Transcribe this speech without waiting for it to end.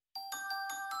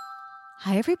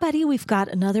Hi, everybody. We've got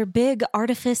another big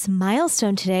Artifice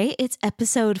milestone today. It's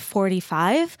episode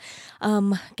 45,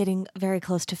 getting very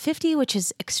close to 50, which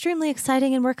is extremely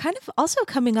exciting. And we're kind of also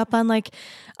coming up on like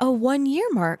a 1 year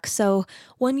mark. So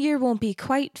 1 year won't be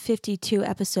quite 52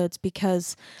 episodes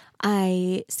because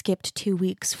I skipped 2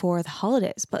 weeks for the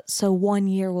holidays. But so 1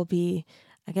 year will be,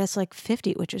 I guess, like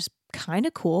 50, which is kind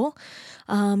of cool.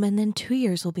 And then 2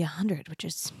 years will be 100, which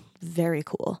is very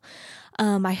cool.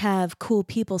 I have cool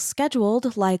people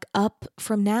scheduled like up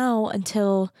from now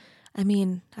until, I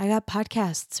got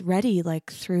podcasts ready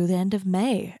like through the end of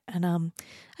May, and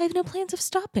I have no plans of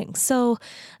stopping. So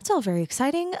it's all very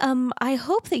exciting. I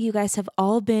hope that you guys have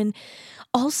all been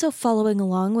also following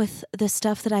along with the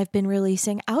stuff that I've been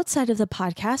releasing outside of the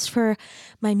podcast for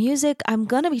my music. I'm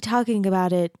going to be talking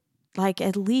about it like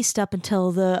at least up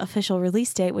until the official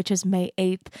release date, which is May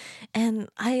 8th. And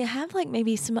I have like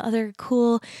maybe some other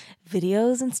cool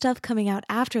videos and stuff coming out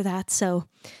after that. So,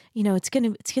 you know, it's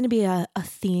going to be a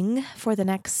thing for the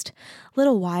next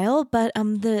little while. But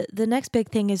the next big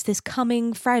thing is this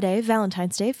coming Friday,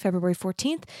 Valentine's Day, February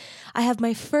 14th. I have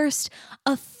my first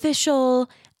official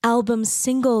album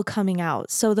single coming out.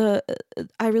 So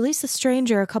I released The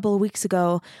Stranger a couple of weeks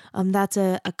ago. That's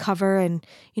a cover, and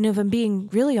you know, if I'm being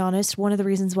really honest, one of the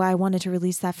reasons why I wanted to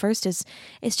release that first is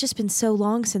it's just been so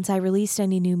long since I released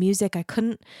any new music. I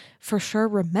couldn't for sure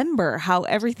remember how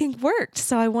everything worked.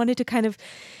 So I wanted to kind of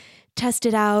test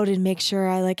it out and make sure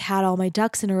I like had all my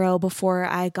ducks in a row before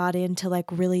I got into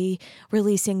like really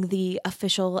releasing the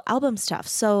official album stuff.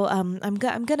 So I'm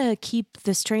gonna keep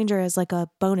The Stranger as like a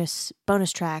bonus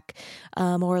track,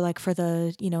 or like for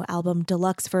the, you know, album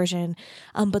deluxe version.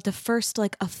 But the first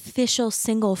like official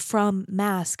single from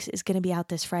Masks is gonna be out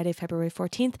this Friday, February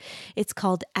 14th. It's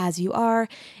called As You Are.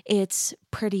 It's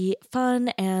pretty fun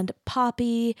and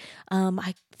poppy.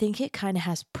 I think it kind of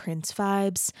has Prince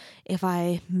vibes, if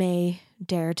I may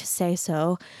dare to say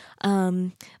so.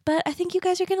 But I think you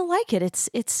guys are gonna like it.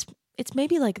 It's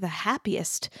maybe like the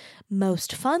happiest,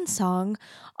 most fun song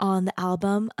on the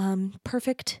album.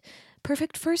 Perfect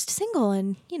first single,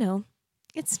 and you know,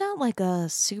 it's not like a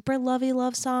super lovey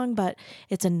love song, but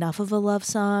it's enough of a love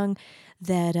song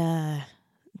that a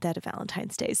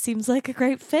Valentine's Day seems like a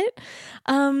great fit.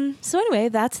 So anyway,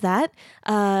 that's that.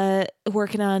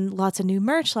 Working on lots of new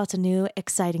merch, lots of new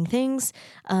exciting things,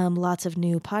 lots of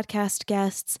new podcast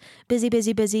guests,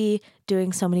 busy,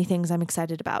 doing so many things I'm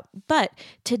excited about. But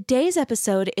today's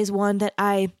episode is one that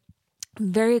I'm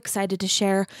very excited to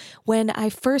share. When I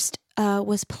first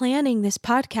was planning this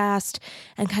podcast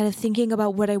and kind of thinking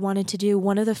about what I wanted to do,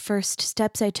 one of the first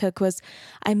steps I took was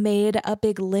I made a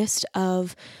big list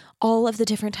of all of the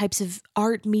different types of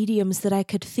art mediums that I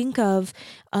could think of,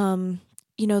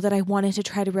 you know, that I wanted to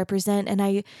try to represent. And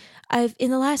I've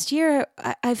in the last year,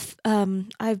 I've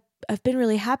been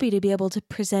really happy to be able to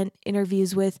present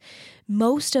interviews with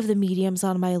most of the mediums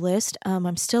on my list.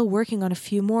 I'm still working on a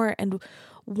few more, and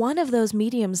one of those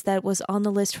mediums that was on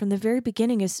the list from the very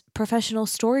beginning is professional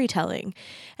storytelling.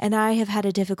 And I have had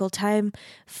a difficult time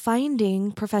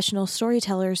finding professional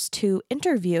storytellers to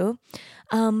interview.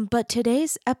 But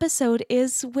today's episode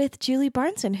is with Julie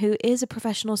Barnson, who is a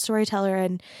professional storyteller,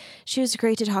 and she was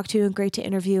great to talk to and great to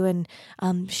interview. And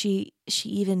she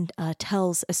even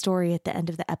tells a story at the end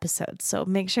of the episode. So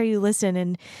make sure you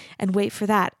listen and wait for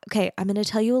that. Okay, I'm going to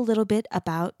tell you a little bit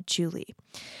about Julie.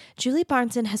 Julie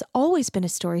Barnson has always been a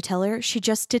storyteller. She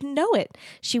just didn't know it.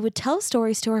 She would tell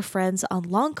stories to her friends on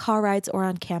long car rides or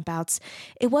on campouts.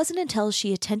 It wasn't until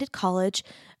she attended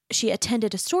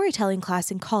a storytelling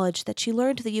class in college that she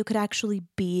learned that you could actually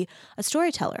be a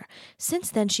storyteller. Since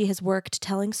then, she has worked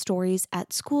telling stories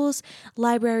at schools,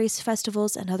 libraries,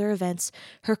 festivals, and other events.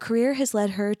 Her career has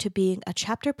led her to being a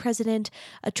chapter president,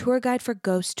 a tour guide for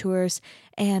ghost tours,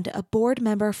 and a board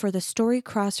member for the Story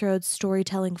Crossroads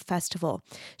Storytelling Festival.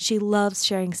 She loves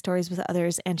sharing stories with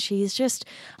others, and she's just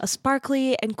a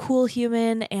sparkly and cool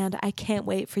human, and I can't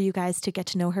wait for you guys to get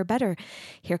to know her better.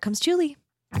 Here comes Julie.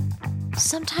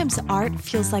 Sometimes art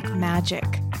feels like magic,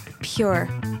 pure,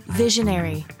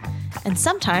 visionary. And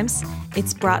sometimes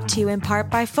it's brought to you in part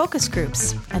by focus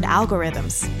groups and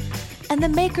algorithms. And the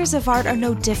makers of art are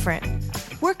no different.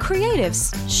 We're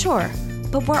creatives, sure,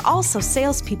 but we're also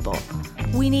salespeople.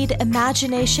 We need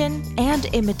imagination and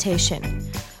imitation.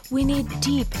 We need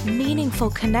deep, meaningful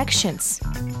connections.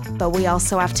 But we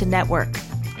also have to network.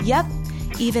 Yep,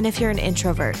 even if you're an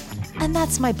introvert. And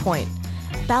that's my point.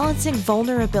 Balancing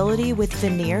vulnerability with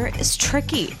veneer is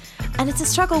tricky, and it's a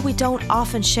struggle we don't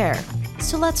often share.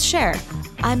 So let's share.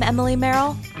 I'm Emily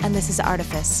Merrill, and this is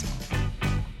Artifice.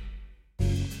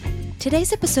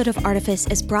 Today's episode of Artifice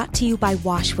is brought to you by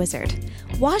Wash Wizard.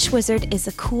 Wash Wizard is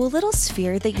a cool little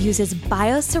sphere that uses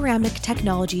bioceramic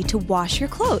technology to wash your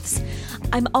clothes.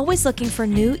 I'm always looking for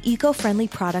new eco-friendly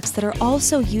products that are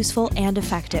also useful and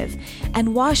effective,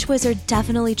 and Wash Wizard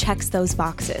definitely checks those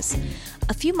boxes.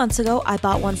 A few months ago, I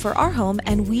bought one for our home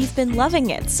and we've been loving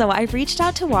it, so I reached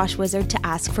out to Wash Wizard to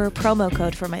ask for a promo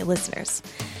code for my listeners.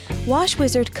 Wash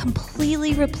Wizard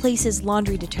completely replaces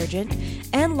laundry detergent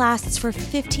and lasts for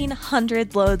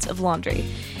 1,500 loads of laundry.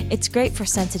 It's great for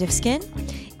sensitive skin.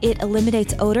 It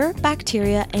eliminates odor,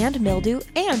 bacteria, and mildew,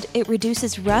 and it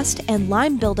reduces rust and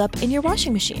lime buildup in your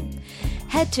washing machine.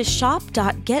 Head to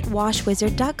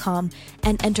shop.getwashwizard.com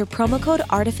and enter promo code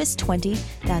ARTIFICE20,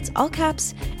 that's all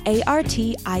caps,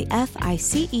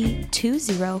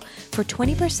 ARTIFICE20, for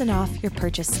 20% off your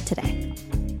purchase today. Okay,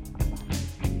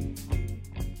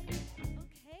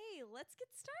 let's get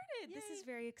started. Yay. This is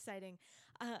very exciting.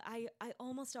 I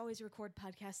almost always record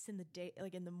podcasts in the day,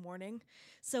 like in the morning.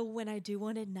 So when I do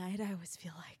one at night, I always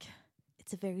feel like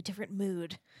it's a very different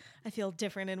mood. I feel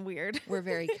different and weird. We're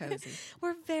very cozy.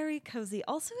 We're very cozy.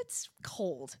 Also, it's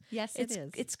cold. Yes, it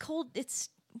is. It's cold. It's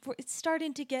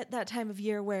starting to get that time of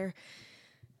year where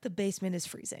the basement is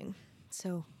freezing.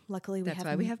 So luckily we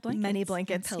have blankets, many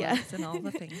blankets, and pillows, and all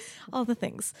the things. All the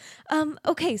things.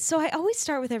 Okay, so I always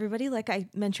start with everybody, like I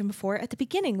mentioned before, at the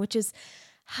beginning, which is,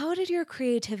 how did your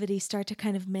creativity start to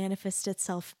kind of manifest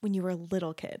itself when you were a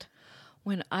little kid?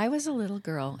 When I was a little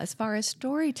girl, as far as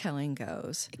storytelling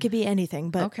goes... It could be anything,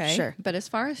 but okay, sure. But as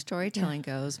far as storytelling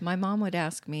goes, my mom would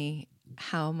ask me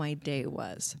how my day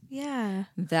was. Yeah.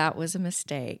 That was a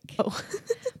mistake. Oh.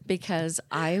 Because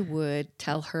I would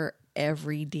tell her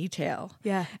every detail.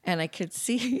 Yeah. And I could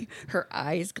see her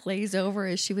eyes glaze over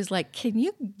as she was like, can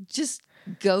you just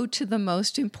go to the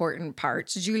most important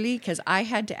parts, Julie? Because I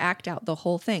had to act out the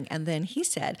whole thing. And then he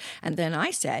said, and then I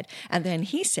said, and then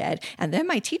he said, and then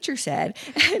my teacher said.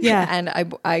 Yeah. And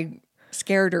I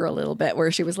scared her a little bit, where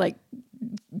she was like,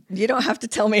 you don't have to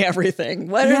tell me everything.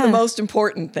 What are the most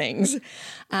important things?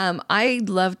 I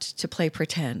loved to play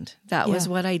pretend. That was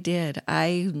what I did.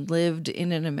 I lived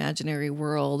in an imaginary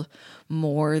world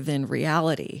more than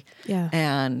reality. Yeah.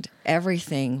 And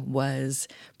everything was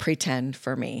pretend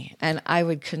for me. And I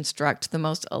would construct the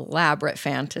most elaborate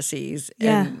fantasies.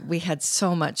 Yeah. And we had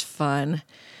so much fun.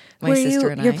 My sister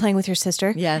and I. You're playing with your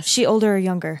sister? Yes. She older or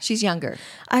younger? She's younger.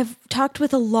 I've talked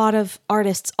with a lot of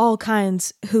artists, all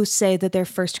kinds, who say that their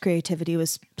first creativity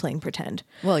was playing pretend.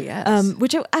 Well, yes.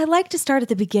 Which I like to start at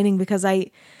the beginning, because I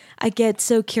get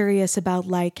so curious about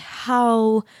like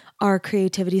how our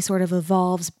creativity sort of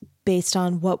evolves based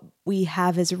on what we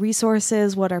have as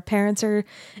resources, what our parents are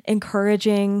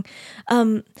encouraging.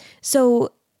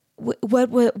 So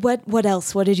what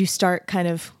else? What did you start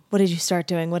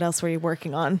doing? What else were you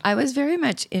working on? I was very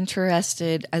much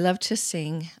interested. I loved to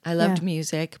sing. I loved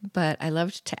music, but I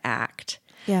loved to act.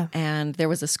 Yeah. And there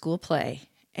was a school play,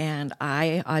 and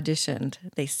I auditioned.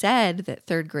 They said that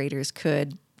third graders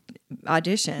could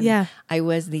audition. Yeah. I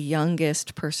was the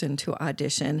youngest person to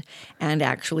audition and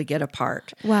actually get a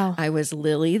part. Wow. I was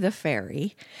Lily the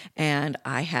fairy, and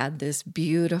I had this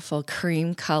beautiful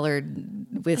cream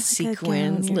colored with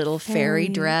sequins little fairy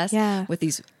dress with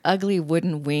these ugly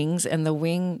wooden wings, and the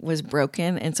wing was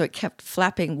broken, and so it kept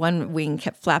flapping. One wing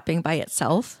kept flapping by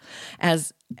itself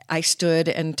as I stood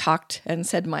and talked and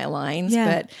said my lines.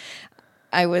 But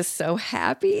I was so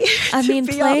happy. I mean,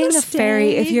 playing a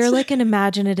fairy, if you're like an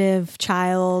imaginative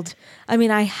child, I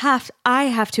mean, I have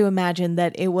to imagine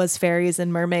that it was fairies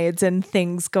and mermaids and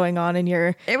things going on in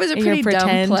your It was a pretty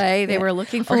dumb play. They were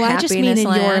looking for happiness. I just mean in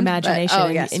land, your imagination,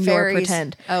 in fairies, your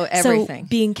pretend. Oh, everything. So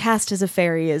being cast as a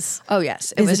fairy is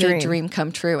it was a dream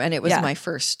come true, and it was my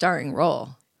first starring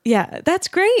role. Yeah, that's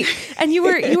great. And you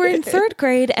were in third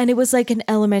grade, and it was like an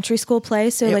elementary school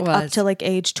play, so like up to like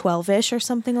age 12-ish or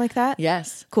something like that.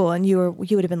 Yes. Cool. And you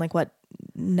would have been like what,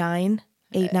 9?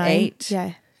 8, 9? 8.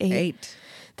 Yeah, 8.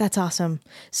 That's awesome.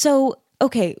 So,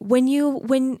 okay,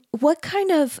 what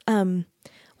kind of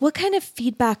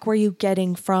feedback were you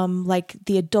getting from like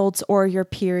the adults or your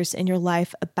peers in your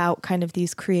life about kind of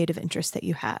these creative interests that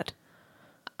you had?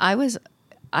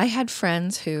 I had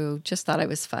friends who just thought I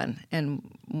was fun.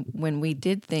 And when we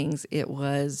did things, it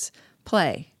was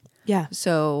play. Yeah.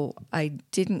 So I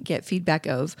didn't get feedback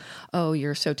of, oh,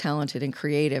 you're so talented and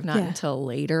creative, not until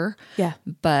later. Yeah.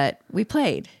 But we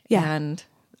played. Yeah. And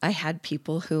I had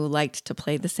people who liked to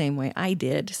play the same way I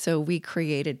did. So we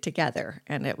created together,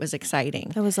 and it was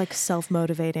exciting. That was like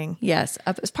self-motivating. Yes.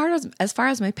 As far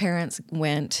as my parents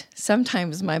went,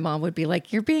 sometimes my mom would be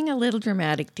like, you're being a little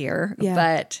dramatic, dear. Yeah.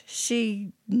 But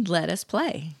she let us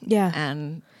play. Yeah.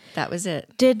 And that was it.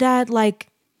 Did that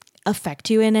like affect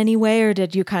you in any way, or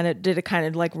did it kind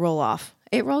of like roll off?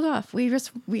 It rolled off. We had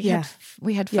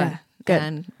fun. Yeah. Good.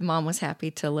 And Mom was happy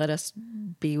to let us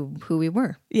be who we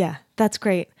were. Yeah, that's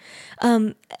great.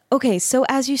 Okay, so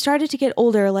as you started to get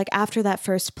older, like after that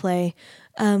first play,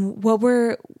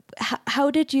 how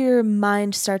did your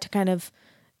mind start to kind of,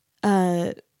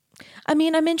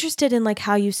 I'm interested in like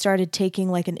how you started taking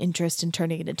like an interest and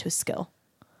turning it into a skill.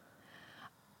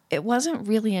 It wasn't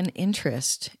really an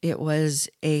interest. It was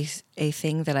a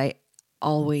thing that I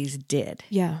always did.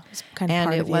 Yeah. It was kind of and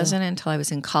part it of wasn't until I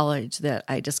was in college that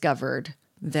I discovered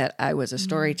that I was a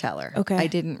storyteller. Okay. I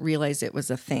didn't realize it was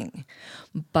a thing,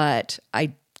 but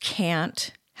I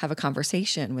can't have a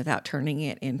conversation without turning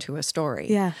it into a story.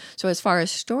 Yeah. So as far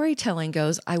as storytelling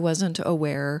goes, I wasn't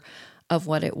aware of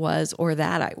what it was or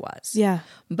that I was. Yeah.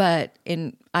 But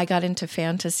I got into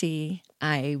fantasy.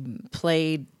 I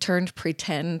turned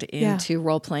pretend into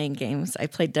role-playing games. I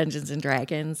played Dungeons and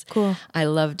Dragons. Cool. I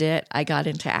loved it. I got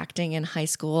into acting in high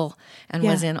school and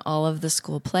was in all of the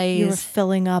school plays. You were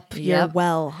filling up your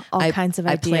all kinds of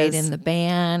ideas. I played in the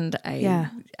band.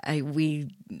 We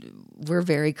were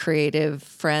very creative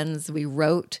friends. We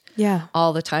wrote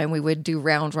all the time. We would do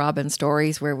round robin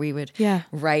stories where we would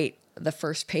write the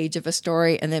first page of a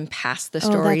story and then pass the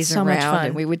stories around,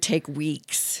 and we would take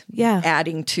weeks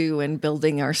adding to and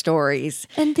building our stories.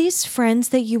 And these friends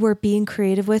that you were being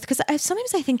creative with, because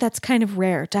sometimes I think that's kind of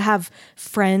rare to have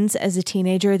friends as a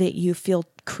teenager that you feel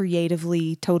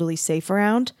creatively totally safe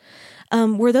around.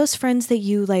 Were those friends that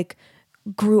you like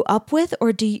grew up with,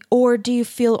 or do you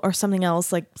feel, or something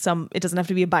else, like it doesn't have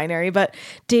to be a binary, but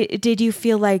did you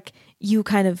feel like you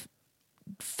kind of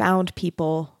found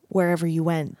people wherever you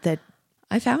went? That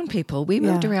I found people. We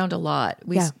moved around a lot.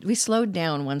 We slowed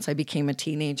down once I became a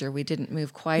teenager. We didn't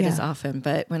move quite as often,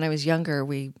 but when I was younger,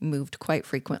 we moved quite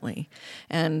frequently.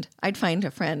 And I'd find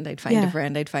a friend, I'd find a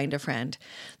friend, I'd find a friend.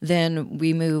 Then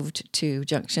we moved to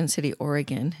Junction City,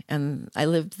 Oregon, and I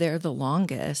lived there the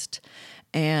longest.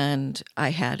 And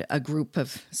I had a group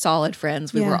of solid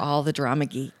friends. We were all the drama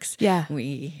geeks. Yeah.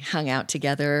 We hung out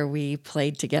together. We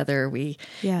played together. We,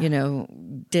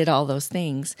 did all those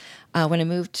things. When I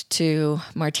moved to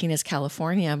Martinez,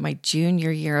 California, my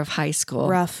junior year of high school.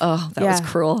 Rough. Oh, that was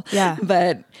cruel. Yeah.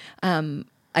 But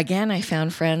again, I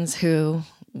found friends who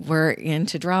were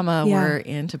into drama, were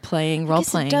into playing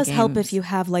role-playing games. It does help if you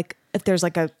have if there's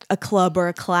like a club or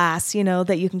a class,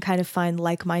 that you can kind of find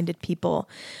like-minded people.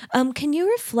 Can you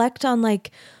reflect on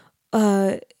maybe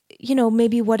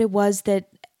what it was that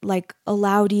like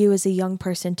allowed you as a young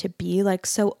person to be like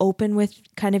so open with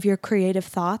kind of your creative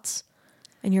thoughts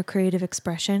and your creative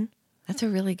expression? That's a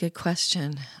really good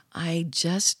question. I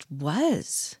just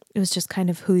was. It was just kind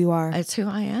of who you are. It's who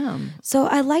I am. So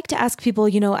I like to ask people,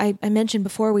 I mentioned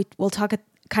before we'll talk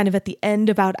kind of at the end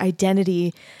about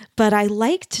identity, but I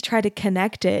like to try to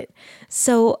connect it.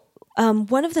 So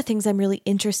one of the things I'm really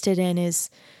interested in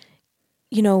is,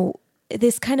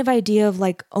 this kind of idea of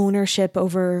like ownership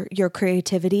over your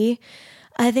creativity.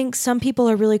 I think some people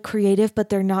are really creative, but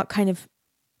they're not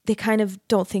they kind of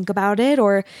don't think about it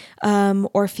or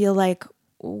feel like,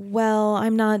 well,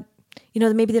 I'm not,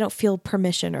 maybe they don't feel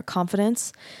permission or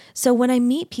confidence. So when I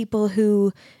meet people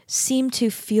who seem to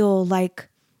feel like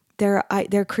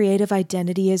their creative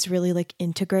identity is really like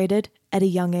integrated at a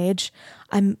young age,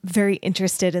 I'm very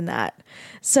interested in that.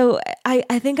 So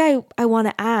I think I want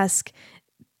to ask,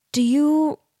 do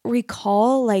you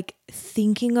recall like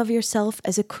thinking of yourself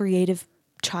as a creative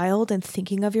child and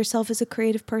thinking of yourself as a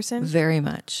creative person? Very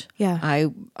much. Yeah.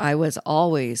 I was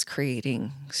always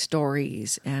creating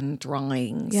stories and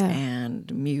drawings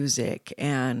and music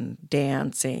and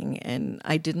dancing, and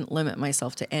I didn't limit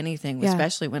myself to anything,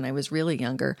 especially when I was really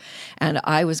younger and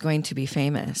I was going to be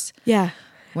famous. Yeah.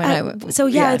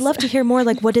 I'd love to hear more.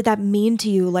 Like, what did that mean to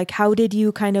you? Like, how did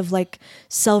you kind of like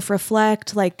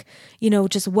self-reflect? Like,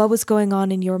 just what was going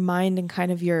on in your mind and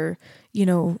kind of your,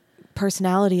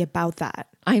 personality about that?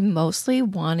 I mostly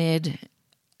wanted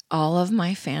all of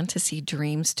my fantasy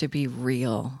dreams to be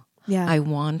real. Yeah. I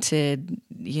wanted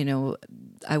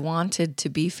to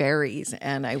be fairies,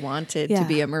 and I wanted to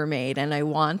be a mermaid, and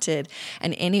and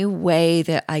any way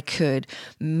that I could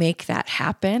make that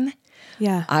happen,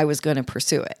 I was going to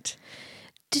pursue it.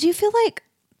 Did you feel like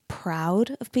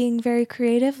proud of being very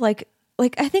creative? Like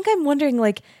I think I'm wondering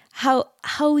like how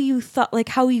you thought, like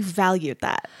how you valued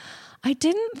that. I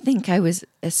didn't think I was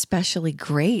especially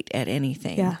great at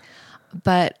anything. Yeah.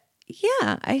 But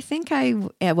I think I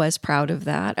was proud of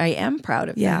that. I am proud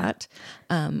of that.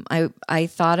 I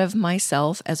thought of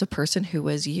myself as a person who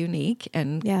was unique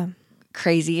and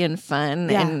crazy and fun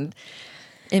and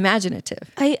imaginative.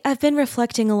 I've been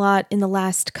reflecting a lot in the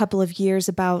last couple of years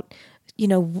about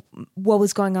what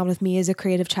was going on with me as a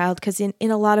creative child. Because in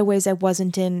a lot of ways, I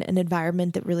wasn't in an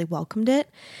environment that really welcomed it.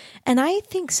 And I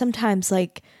think sometimes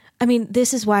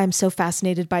this is why I'm so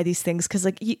fascinated by these things. Because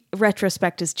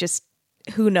retrospect is just,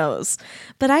 who knows?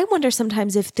 But I wonder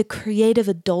sometimes if the creative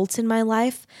adults in my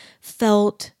life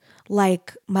felt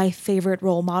like my favorite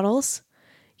role models,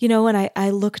 and I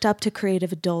looked up to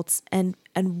creative adults and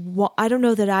I don't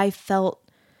know that I felt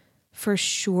for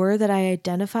sure that I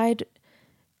identified,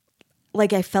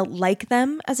 like I felt like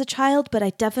them as a child, but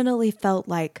I definitely felt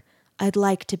like I'd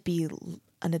like to be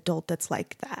an adult that's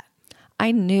like that.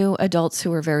 I knew adults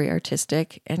who were very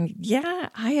artistic, and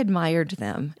I admired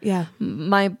them. Yeah.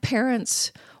 My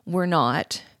parents were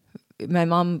not. My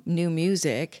mom knew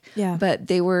music, but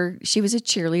she was a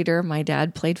cheerleader. My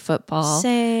dad played football.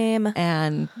 Same.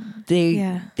 And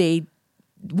they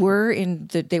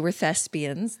were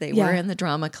thespians. They were in the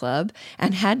drama club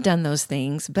and had done those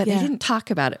things, but they didn't talk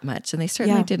about it much. And they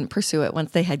certainly didn't pursue it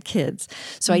once they had kids.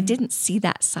 So I didn't see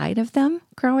that side of them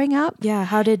growing up. Yeah.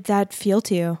 How did that feel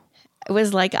to you? It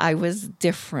was like I was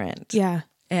different. Yeah.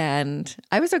 And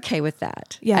I was okay with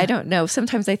that. Yeah. I don't know.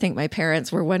 Sometimes I think my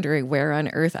parents were wondering where on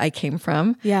earth I came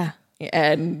from. Yeah.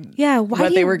 And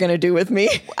what they were going to do with me.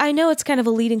 I know it's kind of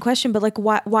a leading question, but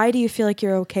why do you feel like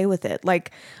you're okay with it?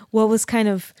 Like, what was kind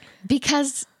of...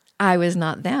 Because I was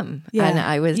not them, and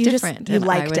I was different. You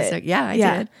liked it. I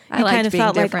did. I liked kind of being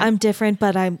felt different. like I'm different,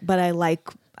 but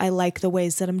I like the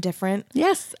ways that I'm different.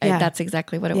 Yes, that's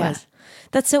exactly what it was.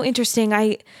 That's so interesting.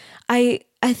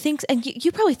 I think, and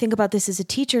you probably think about this as a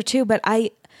teacher too, but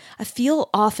I feel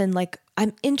often like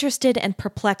I'm interested and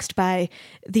perplexed by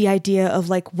the idea of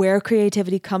like where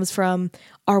creativity comes from.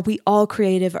 Are we all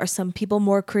creative? Are some people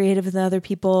more creative than other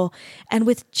people? And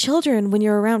with children, when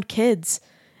you're around kids,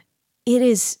 it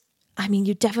is,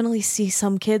 you definitely see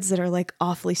some kids that are like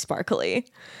awfully sparkly,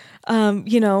 but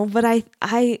I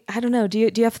don't know. Do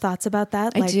you have thoughts about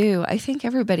that? I do. I think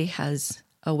everybody has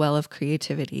a well of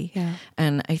creativity. Yeah.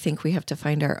 And I think we have to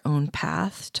find our own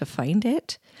path to find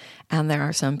it. And there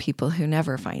are some people who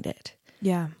never find it.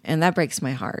 Yeah. And that breaks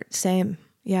my heart. Same.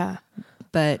 Yeah.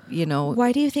 But,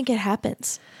 why do you think it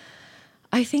happens?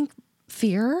 I think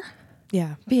fear.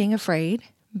 Yeah. Being afraid,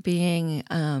 believing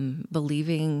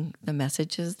the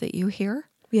messages that you hear.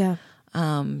 Yeah.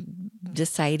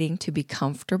 Deciding to be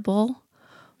comfortable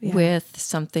with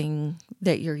something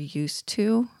that you're used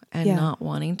to and not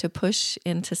wanting to push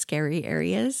into scary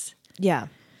areas. Yeah.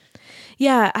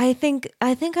 Yeah, I think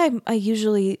I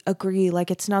usually agree.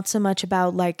 Like, it's not so much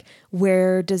about like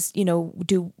where does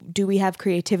do we have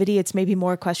creativity? It's maybe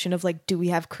more a question of like, do we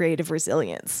have creative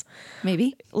resilience?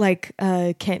 Maybe like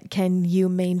can you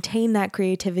maintain that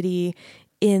creativity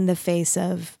in the face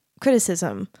of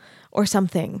criticism or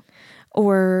something,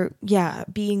 or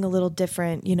being a little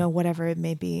different, whatever it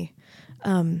may be.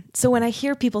 So when I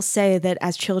hear people say that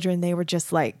as children they were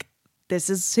just like, this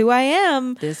is who I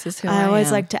am. This is who I am. I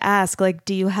always like to ask, like,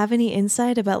 do you have any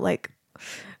insight about like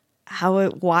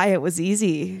why it was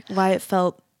easy, why it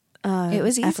felt it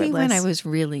was easy effortless? When I was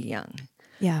really young.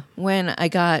 Yeah. When I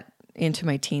got into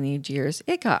my teenage years,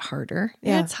 it got harder.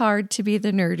 Yeah. It's hard to be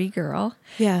the nerdy girl.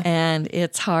 Yeah. And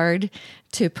it's hard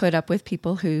to put up with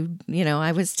people who,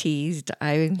 I was teased.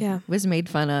 I was made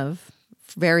fun of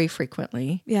very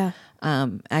frequently. Yeah.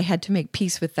 I had to make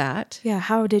peace with that. Yeah.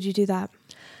 How did you do that?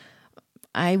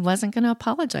 I wasn't going to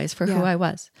apologize for who I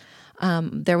was.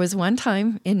 There was one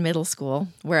time in middle school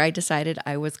where I decided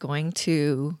I was going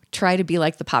to try to be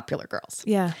like the popular girls.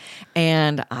 Yeah.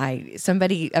 And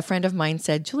a friend of mine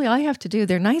said, Julie, all you have to do,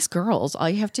 they're nice girls. All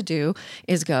you have to do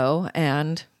is go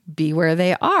and be where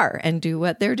they are and do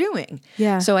what they're doing.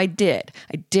 Yeah. So I did.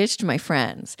 I ditched my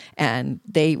friends, and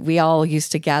we all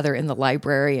used to gather in the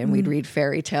library, and we'd read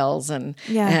fairy tales and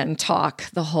talk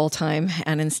the whole time.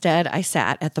 And instead I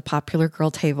sat at the popular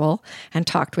girl table and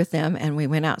talked with them, and we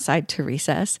went outside to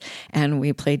recess and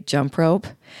we played jump rope.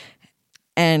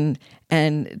 And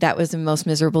that was the most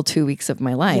miserable 2 weeks of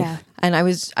my life. Yeah. And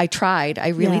I tried, I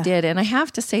really did. And I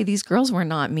have to say, these girls were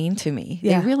not mean to me.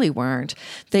 Yeah. They really weren't.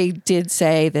 They did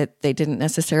say that they didn't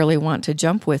necessarily want to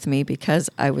jump with me because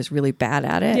I was really bad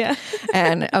at it. Yeah.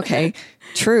 And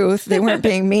truth, they weren't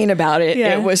being mean about it.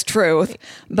 Yeah. It was truth.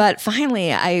 But finally,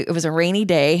 it was a rainy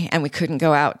day and we couldn't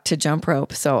go out to jump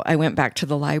rope. So I went back to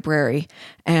the library,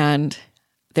 and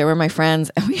they were my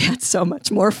friends, and we had so much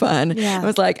more fun. Yeah. I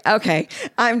was like, okay,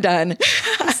 I'm done. Isn't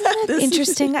that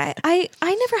interesting? I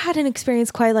never had an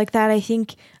experience quite like that. I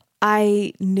think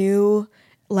I knew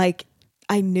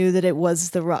that it was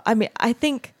the wrong. I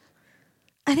think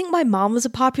my mom was a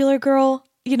popular girl,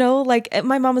 like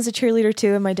my mom was a cheerleader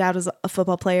too, and my dad was a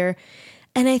football player.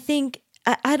 And I think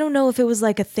I don't know if it was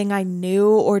like a thing I knew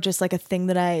or just like a thing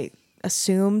that I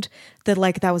assumed that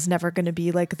like that was never going to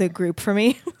be like the group for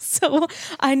me. So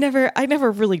I never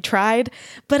really tried,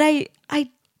 but I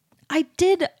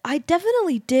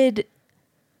definitely did.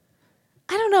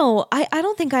 I don't know. I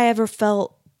don't think I ever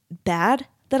felt bad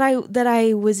that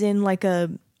I was in like a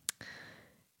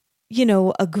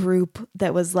group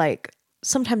that was like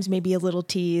sometimes maybe a little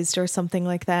teased or something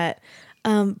like that.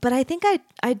 But I think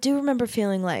I do remember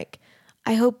feeling like,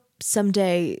 I hope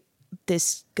someday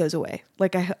this goes away.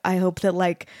 Like, I hope that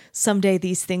like someday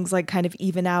these things like kind of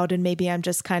even out and maybe I'm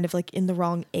just kind of like in the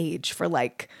wrong age for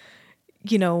like,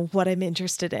 what I'm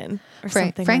interested in or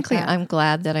something frankly, like that. I'm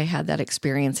glad that I had that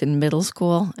experience in middle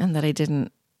school and that I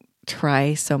didn't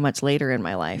try so much later in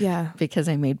my life. Yeah. Because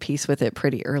I made peace with it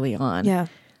pretty early on. Yeah.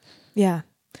 Yeah.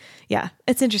 Yeah.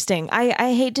 It's interesting.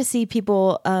 I hate to see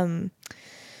people,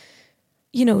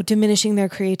 diminishing their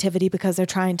creativity because they're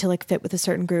trying to like fit with a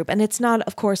certain group. And it's not,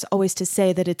 of course, always to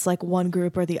say that it's like one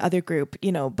group or the other group,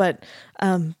 but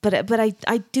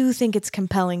I do think it's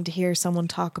compelling to hear someone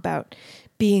talk about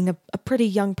being a pretty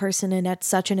young person and at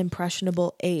such an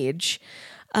impressionable age,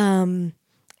 and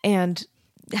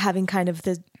having kind of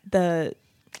the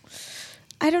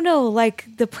I don't know,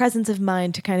 like the presence of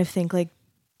mind to kind of think like,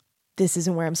 this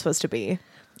isn't where I'm supposed to be.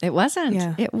 It wasn't.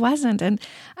 Yeah. It wasn't. And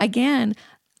again,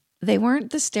 they weren't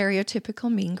the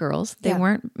stereotypical mean girls. They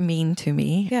weren't mean to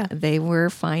me. Yeah. They were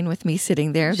fine with me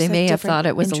sitting there. They Just may had have thought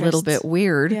it was different a little bit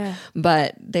weird, Yeah.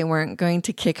 but they weren't going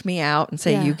to kick me out and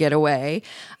say, Yeah. you get away.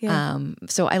 Yeah.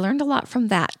 So I learned a lot from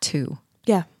that too.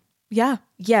 Yeah. Yeah.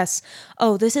 Yes.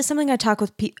 Oh, this is something I talk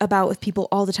about with people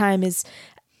all the time is,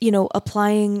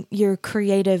 applying your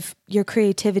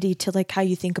creativity to like how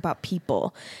you think about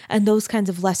people. And those kinds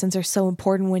of lessons are so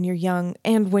important when you're young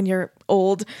and when you're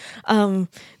old, to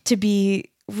be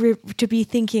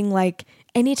thinking like,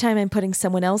 anytime I'm putting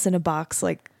someone else in a box,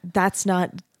 like that's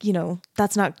not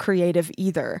creative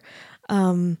either.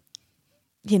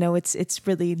 It's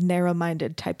really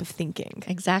narrow-minded type of thinking.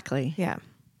 Exactly. Yeah.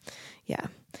 Yeah.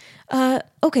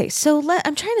 Okay. So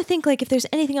I'm trying to think like if there's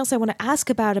anything else I want to ask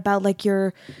about like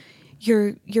your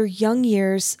young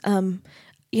years,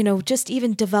 just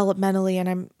even developmentally. And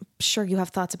I'm sure you have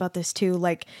thoughts about this too.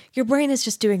 Like your brain is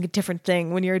just doing a different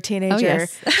thing when you're a teenager. Oh,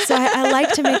 yes. So I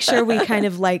like to make sure we kind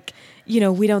of like,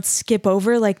 we don't skip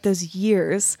over like those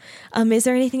years. Is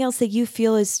there anything else that you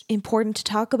feel is important to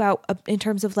talk about in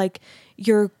terms of like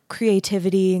your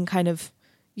creativity and kind of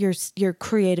your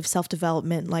creative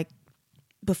self-development, like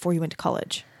before you went to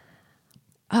college?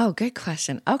 Oh, good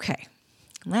question. Okay.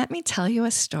 Let me tell you a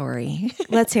story.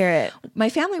 Let's hear it. My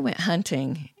family went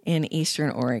hunting in Eastern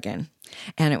Oregon,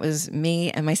 and it was me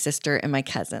and my sister and my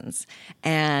cousins.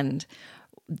 And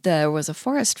there was a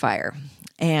forest fire,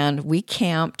 and we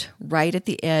camped right at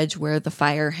the edge where the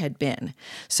fire had been.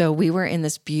 So we were in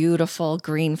this beautiful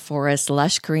green forest,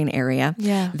 lush green area.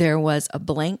 Yeah. There was a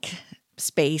blank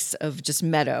space of just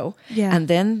meadow. Yeah. And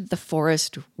then the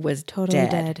forest was Totally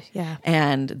dead. Yeah.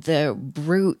 And the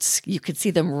roots, you could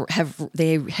see them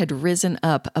they had risen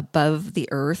up above the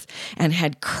earth and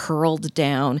had curled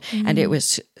down. And it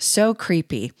was so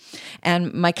creepy.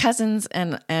 And my cousins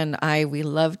and I, we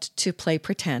loved to play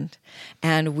pretend.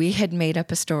 And we had made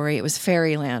up a story. It was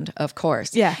fairyland, of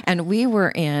course. Yeah. And we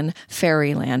were in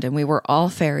fairyland, and we were all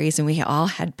fairies, and we all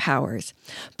had powers.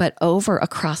 But over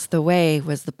across the way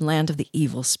was the land of the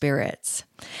evil spirits.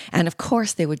 And of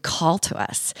course, they would call to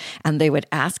us, and they would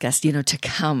ask us, to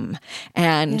come.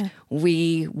 And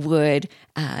we would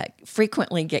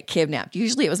frequently get kidnapped.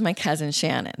 Usually it was my cousin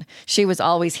Shannon. She was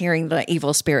always hearing the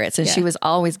evil spirits, and she was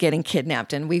always getting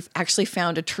kidnapped. And we've actually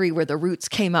found a tree where the roots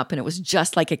came up, and it was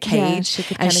just like a cage.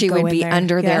 And she would be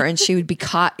under there, and she would be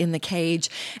caught in the cage.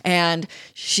 And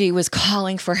she was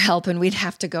calling for help, and we'd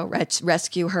have to go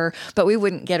rescue her. But we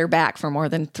wouldn't get her back for more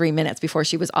than 3 minutes before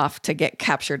she was off to get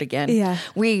captured again. Yeah.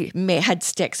 We had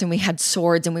sticks, and we had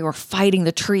swords, and we were fighting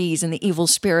the trees and the evil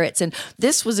spirits. And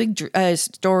this was a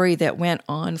story that went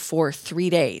on for 3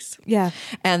 days. Yeah.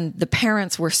 And the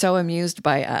parents were so amused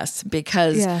by us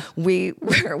because we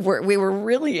were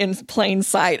really in plain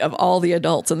sight of all the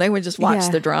adults, and they would just watch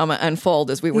the drama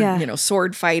unfold as we were,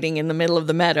 sword fighting in the middle of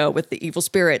the meadow with the evil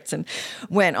spirits, and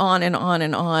went on and on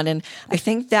and on. And I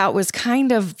think that was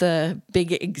kind of the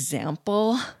big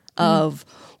example of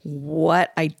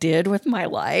what I did with my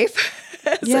life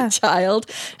as a child.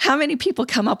 How many people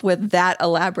come up with that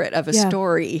elaborate of a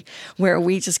story where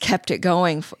we just kept it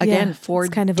going again for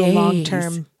it's kind of days. a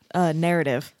long-term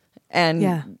narrative.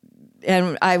 And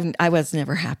I was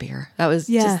never happier. That was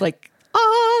just like,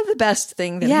 the best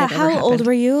thing that had ever happened. How old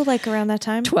were you like around that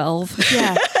time? 12.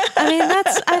 Yeah. I mean,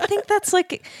 I think that's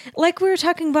like we were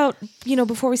talking about,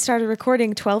 before we started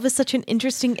recording, 12 is such an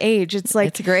interesting age. It's like,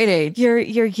 it's a great age.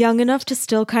 You're young enough to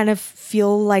still kind of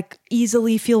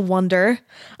easily feel wonder,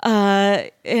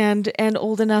 and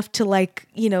old enough to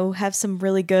have some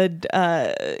really good,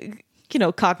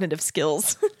 cognitive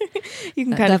skills. You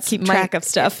can kind of keep track of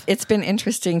stuff. It's been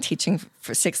interesting teaching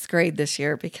for 6th grade this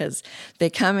year because they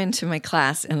come into my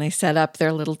class and they set up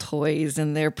their little toys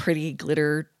and their pretty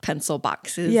glitter pencil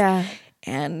boxes. Yeah.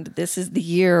 And this is the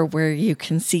year where you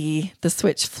can see the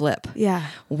switch flip. Yeah.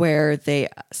 Where they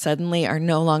suddenly are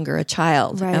no longer a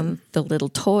child. Right. And the little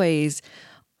toys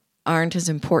aren't as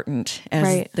important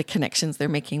as the connections they're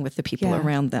making with the people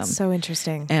around them. So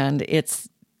interesting. And it's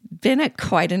been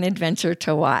quite an adventure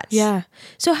to watch. Yeah.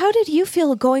 So how did you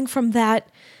feel going from that,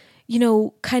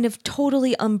 kind of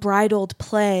totally unbridled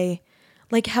play?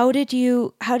 Like, how did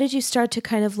you start to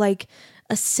kind of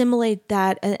assimilate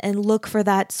that and look for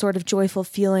that sort of joyful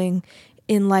feeling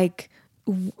in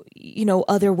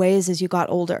other ways as you got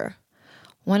older?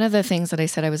 One of the things that I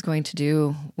said I was going to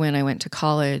do when I went to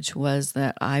college was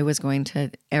that I was going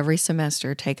to every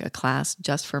semester take a class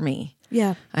just for me.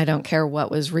 Yeah. I don't care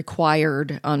what was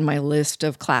required on my list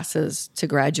of classes to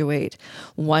graduate.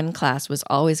 One class was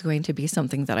always going to be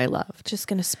something that I loved. Just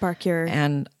going to spark your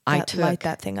light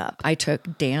that thing up. I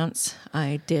took dance.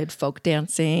 I did folk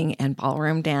dancing and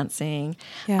ballroom dancing.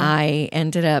 Yeah. I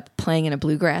ended up playing in a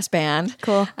bluegrass band.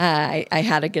 Cool. I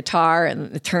had a guitar,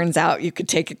 and it turns out you could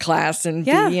take a class and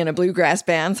be in a bluegrass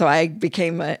band. So I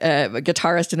became a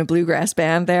guitarist in a bluegrass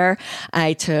band there.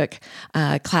 I took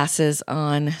classes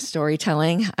on storytelling.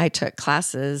 I took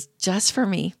classes just for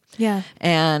me. Yeah.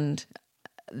 And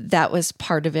that was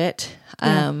part of it.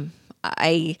 Yeah.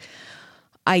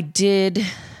 I did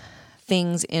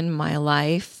things in my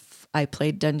life. I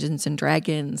played Dungeons and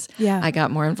Dragons. Yeah. I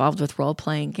got more involved with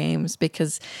role-playing games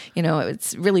because,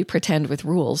 it's really pretend with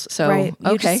rules. So,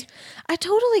 okay. I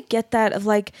totally get that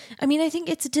I think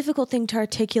it's a difficult thing to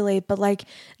articulate, but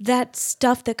that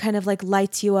stuff that kind of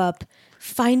lights you up,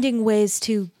 finding ways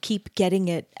to keep getting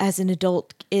it as an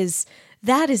adult is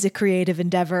a creative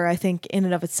endeavor, I think, in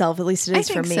and of itself. At least it is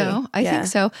for me. I think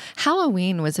so.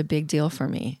 Halloween was a big deal for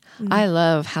me. Mm-hmm. I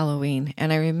love Halloween.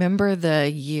 And I remember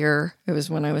the year, it was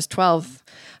when I was 12,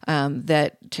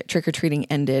 that trick-or-treating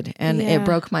ended. And it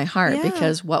broke my heart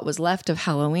because what was left of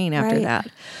Halloween after that?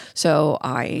 So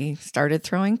I started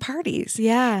throwing parties.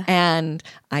 Yeah. And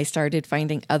I started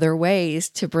finding other ways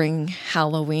to bring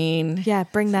Halloween. Yeah,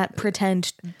 bring that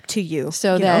pretend to you.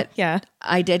 So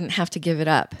I didn't have to give it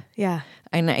up. Yeah.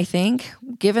 And I think,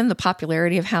 given the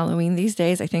popularity of Halloween these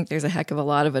days, I think there's a heck of a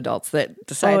lot of adults that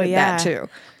decided that too.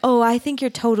 Oh, I think you're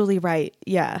totally right.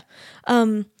 Yeah.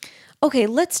 Okay,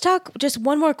 let's talk just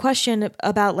one more question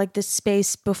about this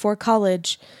space before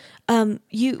college.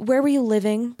 Where were you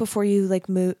living before you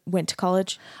went to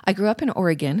college? I grew up in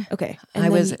Oregon. Okay. And I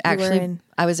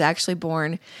was actually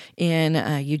born in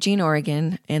Eugene,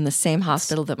 Oregon, in the same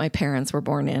hospital that my parents were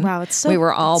born in. Wow, we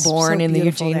were all born in the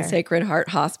Eugene there. Sacred Heart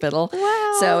Hospital. Wow.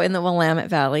 So in the Willamette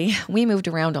Valley, we moved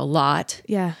around a lot.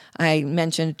 Yeah. I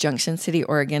mentioned Junction City,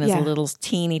 Oregon, is a little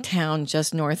teeny town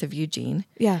just north of Eugene.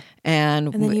 Yeah.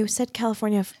 And then you said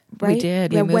California, right? We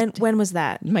did. Yeah. When was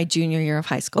that? My junior year of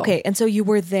high school. Okay, and so you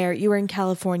were there. You were in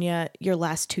California your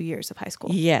last 2 years of high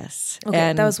school. Yes. Okay,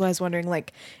 and that was what I was wondering.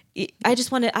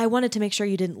 I wanted to make sure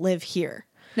you didn't live here.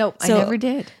 Nope, I never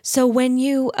did. So when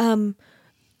you,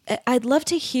 I'd love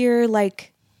to hear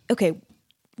okay,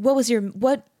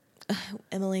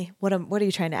 Emily, what are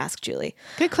you trying to ask Julie?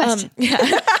 Good question.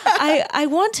 I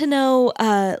want to know,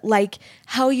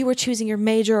 how you were choosing your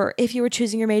major, or if you were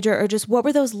choosing your major, or just what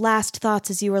were those last thoughts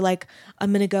as you were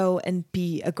I'm going to go and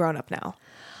be a grown up now?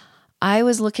 I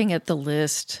was looking at the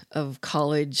list of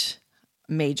college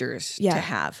majors to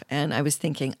have, and I was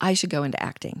thinking I should go into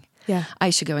acting. Yeah.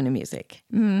 I should go into music.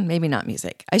 Maybe not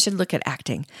music. I should look at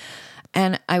acting.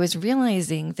 And I was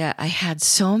realizing that I had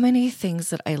so many things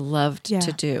that I loved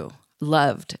to do. I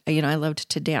loved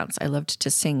to dance. I loved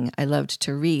to sing. I loved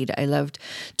to read. I loved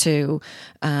to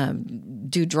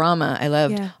do drama. I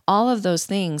loved all of those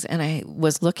things. And I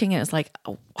was looking at it,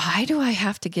 why do I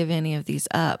have to give any of these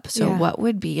up? So what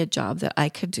would be a job that I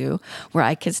could do where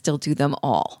I could still do them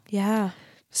all? Yeah.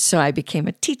 So I became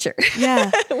a teacher. Yeah.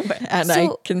 And I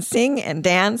can sing and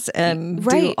dance and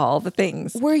do all the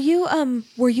things. Were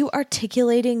you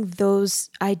articulating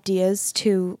those ideas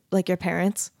to your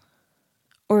parents?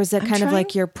 Or is that kind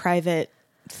of your private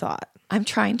thought? I'm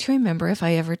trying to remember if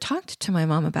I ever talked to my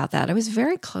mom about that. I was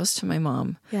very close to my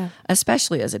mom,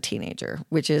 especially as a teenager,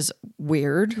 which is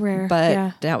weird.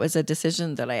 But that was a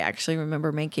decision that I actually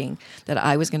remember making, that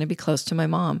I was going to be close to my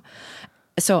mom.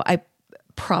 so I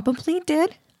probably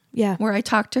did. Yeah. Where I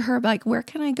talked to her about, like, where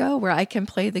can I go where I can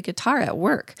play the guitar at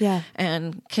work? Yeah.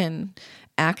 And can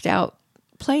act out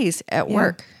plays at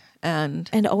work. And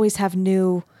always have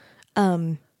new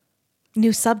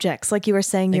subjects. Like you were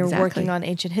saying, you're working on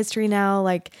ancient history now.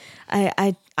 Like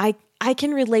I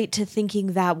can relate to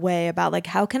thinking that way about, like,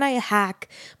 how can I hack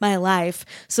my life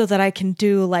so that I can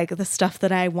do, like, the stuff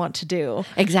that I want to do?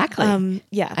 Exactly.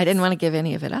 Yeah. I didn't want to give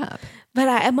any of it up. But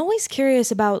I'm always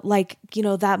curious about, like, you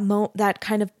know, that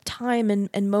kind of time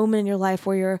and moment in your life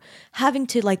where you're having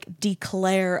to, like,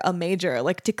 declare a major,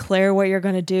 like declare what you're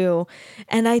going to do.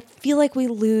 And I feel like we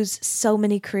lose so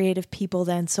many creative people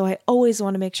then. So I always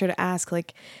want to make sure to ask,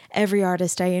 like, every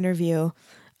artist I interview,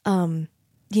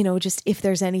 you know, just if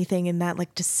there's anything in that,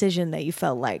 like, decision that you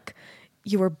felt like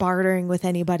you were bartering with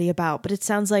anybody about. But it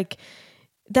sounds like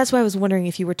that's why I was wondering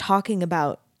if you were talking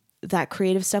about that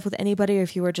creative stuff with anybody, or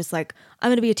if you were just like, I'm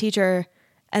going to be a teacher,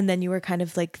 and then you were kind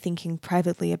of like thinking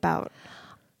privately about.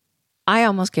 I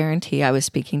almost guarantee I was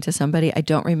speaking to somebody. I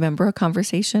don't remember a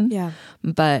conversation. Yeah.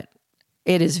 But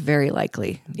it is very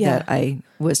likely that I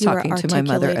was talking to my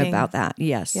mother about that.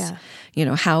 Yes. Yeah. You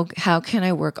know, how can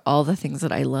I work all the things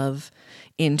that I love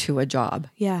into a job?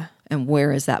 Yeah. And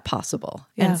where is that possible?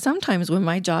 Yeah. And sometimes when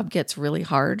my job gets really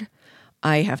hard,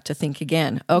 I have to think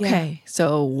again, okay,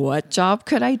 so what job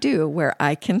could I do where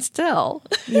I can still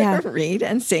read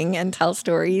and sing and tell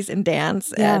stories and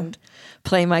dance and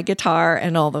play my guitar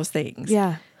and all those things?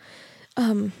 Yeah.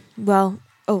 Well,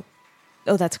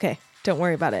 that's okay. Don't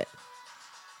worry about it.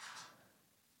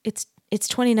 It's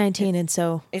 2019, and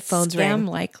so it's phones Scam ring.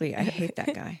 Likely. I hate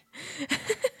that guy.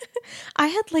 I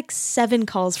had like 7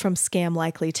 calls from Scam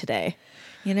Likely today.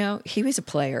 You know, he was a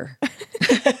player.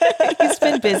 He's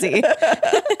been busy.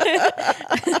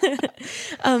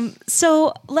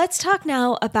 So let's talk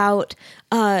now about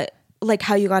like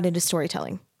how you got into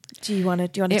storytelling. Do you want to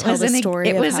tell the story?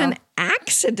 It was an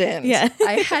accident. Yeah.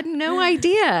 I had no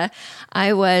idea.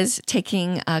 I was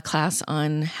taking a class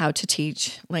on how to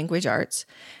teach language arts.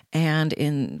 And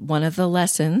in one of the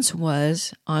lessons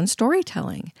was on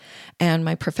storytelling. And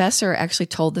my professor actually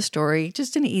told the story,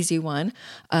 just an easy one,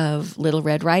 of Little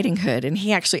Red Riding Hood. And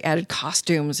he actually added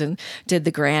costumes and did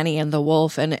the granny and the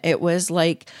wolf. And it was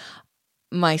like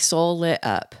my soul lit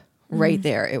up right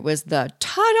there. It was the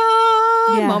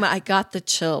ta-da moment. I got the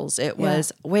chills. It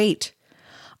was, wait,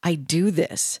 I do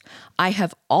this. I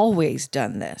have always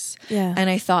done this. Yeah. And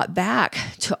I thought back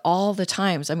to all the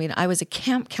times. I mean, I was a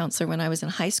camp counselor when I was in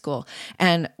high school.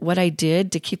 And what I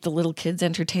did to keep the little kids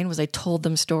entertained was I told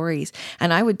them stories.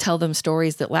 And I would tell them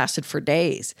stories that lasted for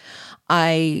days.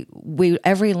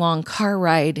 Every long car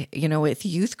ride, you know, with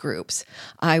youth groups,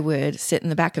 I would sit in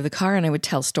the back of the car and I would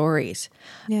tell stories.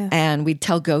 Yeah. And we'd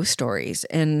tell ghost stories.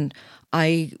 And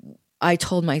I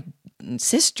told my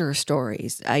sister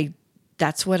stories.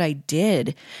 That's what I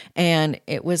did. And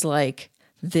it was like,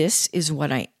 this is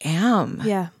what I am.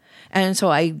 Yeah. And so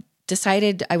I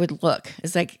decided I would look.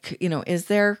 It's like, you know, is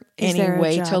there any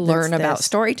way to learn about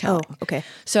storytelling? Oh, okay.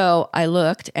 So I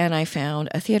looked and I found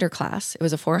a theater class. It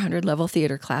was a 400 level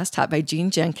theater class taught by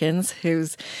Jean Jenkins,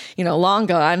 who's, you know, long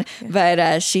gone,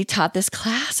 but she taught this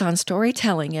class on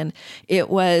storytelling. And it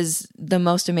was the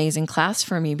most amazing class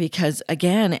for me because,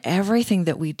 again, everything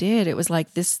that we did, it was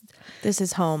like this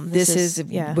is home. This is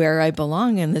where I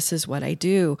belong and this is what I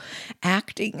do.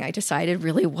 Acting, I decided,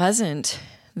 really wasn't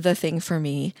the thing for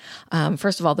me.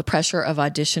 First of all, the pressure of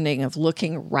auditioning, of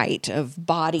looking right, of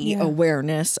body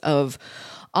awareness, of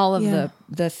all of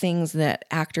the things that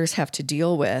actors have to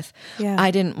deal with. Yeah.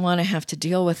 I didn't want to have to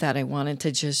deal with that. I wanted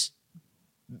to just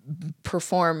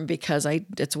perform because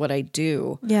it's what I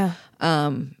do. Yeah.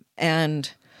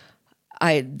 And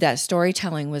that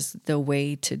storytelling was the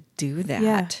way to do that.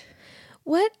 Yeah.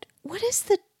 What is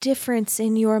the difference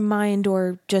in your mind,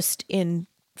 or just in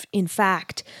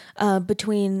fact,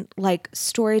 between like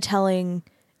storytelling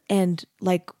and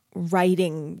like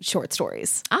writing short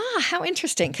stories? How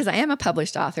interesting! Because I am a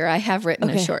published author. I have written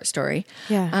a short story.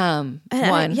 Yeah.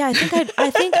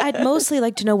 I think I'd mostly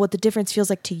like to know what the difference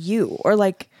feels like to you, or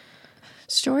like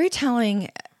storytelling.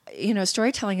 You know,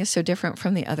 storytelling is so different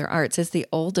from the other arts. It's the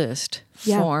oldest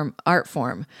art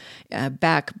form.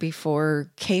 Back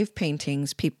before cave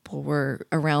paintings, people were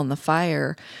around the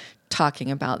fire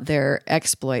talking about their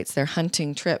exploits, their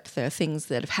hunting trip, the things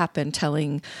that have happened,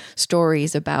 telling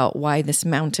stories about why this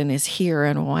mountain is here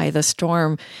and why the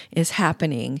storm is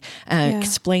happening,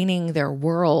 explaining their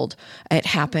world. It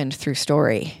happened through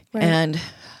story. Right. And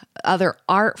other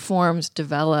art forms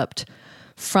developed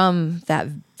from that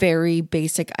very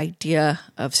basic idea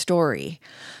of story.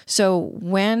 So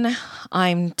when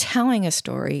I'm telling a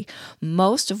story,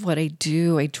 most of what I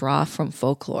do, I draw from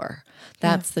folklore.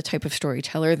 That's the type of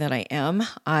storyteller that I am.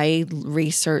 I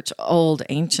research old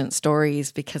ancient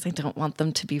stories because I don't want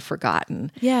them to be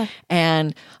forgotten. Yeah.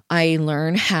 And I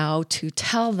learn how to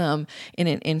tell them in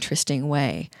an interesting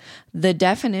way. The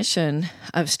definition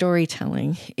of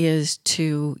storytelling is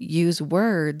to use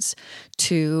words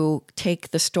to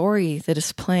take the story that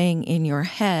is playing in your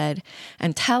head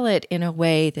and tell it in a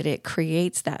way that it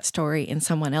creates that story in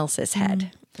someone else's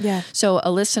head. Yeah. So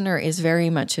a listener is very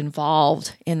much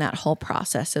involved in that whole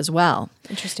process as well.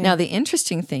 Interesting. Now, the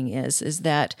interesting thing is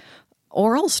that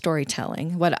oral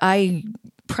storytelling, what I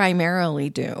primarily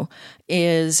do,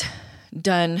 is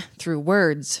done through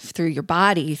words, through your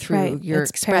body, through your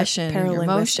expression and your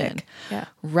emotion. Yeah.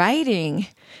 Writing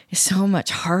is so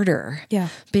much harder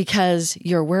because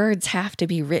your words have to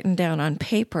be written down on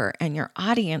paper and your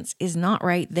audience is not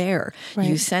right there. Right.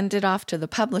 You send it off to the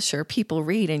publisher, people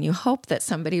read, and you hope that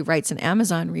somebody writes an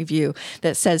Amazon review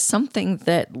that says something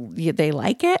that they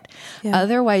like it. Yeah.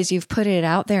 Otherwise, you've put it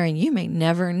out there and you may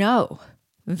never know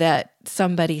that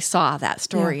somebody saw that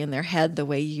story in their head the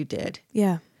way you did.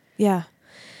 Yeah. Yeah.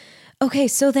 Okay.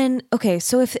 So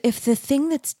if the thing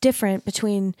that's different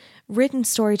between written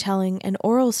storytelling and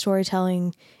oral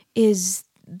storytelling is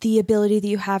the ability that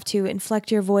you have to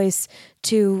inflect your voice,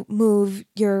 to move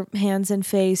your hands and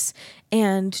face,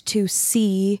 and to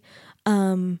see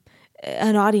an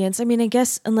audience. I mean, I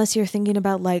guess unless you're thinking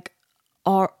about like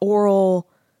our oral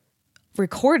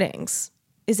recordings,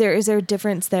 is there a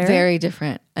difference there? Very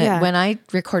different. Yeah. When I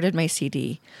recorded my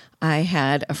CD, I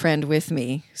had a friend with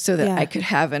me so that I could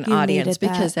have an audience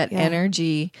because that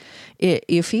energy,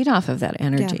 you feed off of that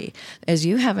energy. Yeah. As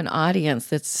you have an audience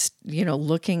that's,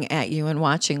 looking at you and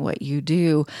watching what you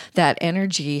do, that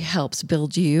energy helps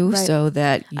build you so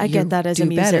that you I get that as a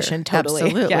musician, better. Totally.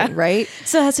 Absolutely, right?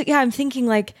 So I'm thinking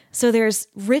like, so there's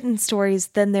written stories,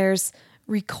 then there's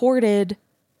recorded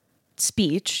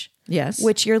speech. Yes.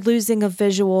 Which you're losing a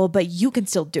visual, but you can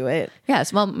still do it.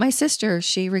 Yes. Well, my sister,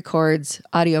 she records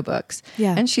audiobooks.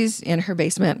 Yeah. And she's in her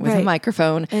basement with a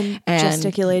microphone and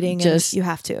gesticulating. Just you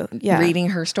have to. Yeah.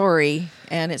 Reading her story.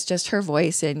 And it's just her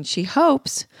voice. And she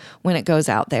hopes when it goes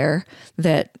out there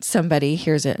that somebody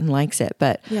hears it and likes it.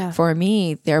 But for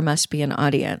me, there must be an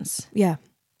audience. Yeah.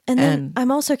 And then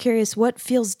I'm also curious, what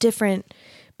feels different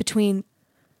between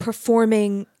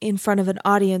performing in front of an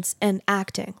audience and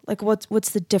acting? Like what's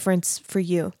the difference for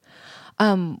you?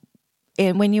 And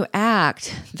when you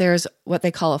act, there's what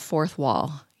they call a fourth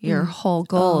wall. Your whole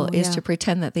goal is to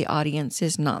pretend that the audience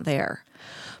is not there.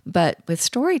 But with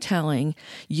storytelling,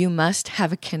 you must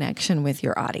have a connection with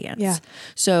your audience. Yeah.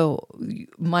 So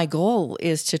my goal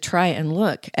is to try and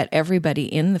look at everybody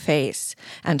in the face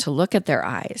and to look at their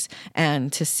eyes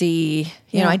and to see,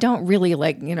 you know, I don't really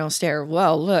stare,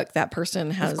 well, look, that person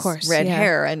has red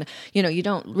hair. And, you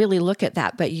don't really look at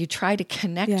that, but you try to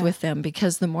connect with them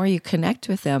because the more you connect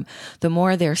with them, the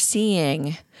more they're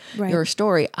seeing your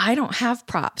story. I don't have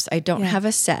props. I don't have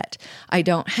a set. I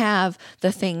don't have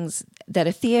the things that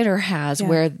a theater has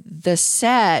where the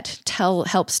set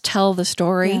helps tell the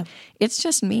story. Yeah. It's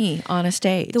just me on a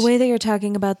stage. The way that you're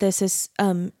talking about this is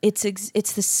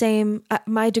it's the same.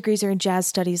 My degrees are in jazz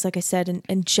studies, like I said,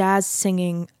 and jazz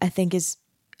singing, I think, is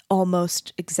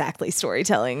almost exactly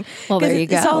storytelling. Well, there you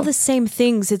go. It's all the same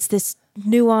things. It's this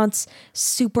nuance,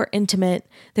 super intimate.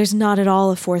 There's not at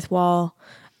all a fourth wall.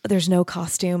 There's no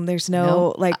costume. There's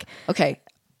no. Okay,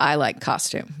 I like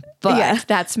costume. But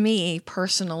that's me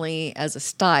personally as a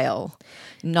style,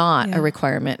 not a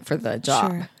requirement for the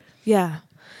job. Sure. Yeah.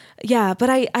 Yeah.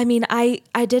 But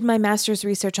I did my master's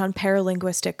research on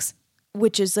paralinguistics,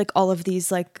 which is like all of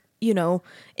these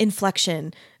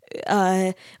inflection.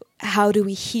 How do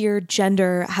we hear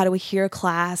gender? How do we hear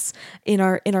class in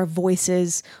our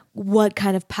voices? What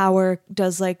kind of power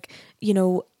does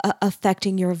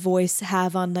affecting your voice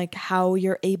have on like how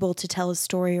you're able to tell a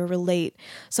story or relate?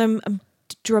 So I'm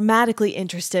dramatically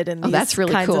interested in these that's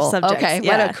really kinds cool. of subjects. Okay,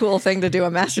 what a cool thing to do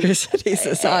a master's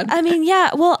thesis on. I mean,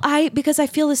 well, because I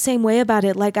feel the same way about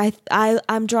it. Like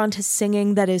I'm drawn to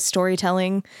singing that is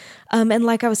storytelling, and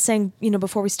like I was saying,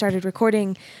 before we started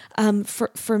recording,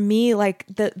 for me, like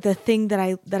the thing that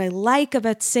I like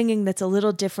about singing that's a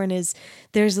little different is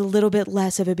there's a little bit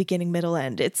less of a beginning, middle,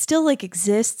 end. It still like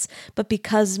exists, but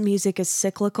because music is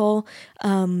cyclical,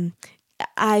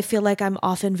 I feel like I'm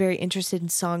often very interested in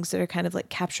songs that are kind of like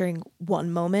capturing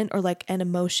one moment or like an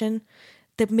emotion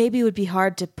that maybe would be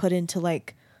hard to put into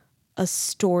like a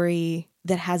story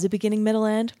that has a beginning, middle,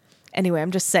 end. anyway,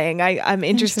 I'm just saying I'm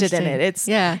interested in it.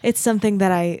 It's something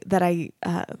that I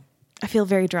feel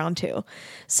very drawn to.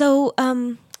 So,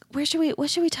 what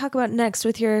should we talk about next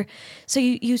with so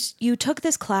you took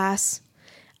this class.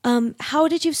 How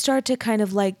did you start to kind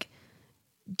of like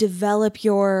develop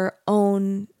your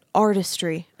own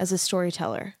artistry as a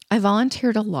storyteller? I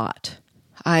volunteered a lot.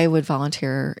 I would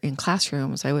volunteer in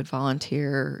classrooms. I would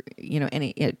volunteer,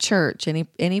 at church,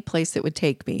 any place that would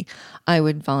take me. I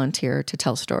would volunteer to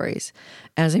tell stories.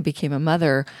 As I became a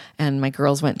mother and my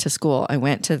girls went to school, I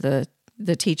went to the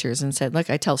teachers and said,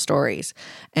 look, I tell stories,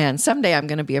 and someday I'm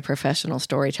going to be a professional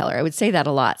storyteller. I would say that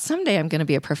a lot. Someday I'm going to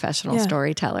be a professional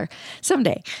storyteller.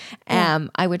 Someday.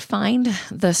 I would find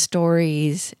the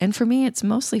stories. And for me, it's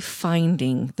mostly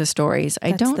finding the stories.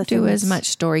 I don't do as much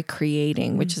story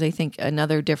creating, which is, I think,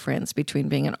 another difference between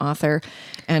being an author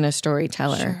and a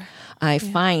storyteller. Sure. I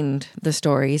find the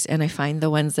stories, and I find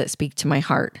the ones that speak to my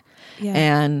heart. Yeah.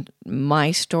 And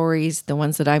my stories, the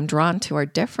ones that I'm drawn to, are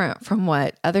different from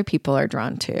what other people are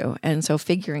drawn to. And so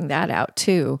figuring that out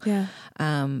too. Yeah.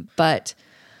 But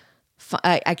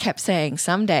I kept saying,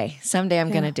 someday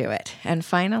I'm going to do it. And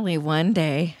finally, one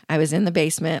day I was in the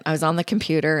basement, I was on the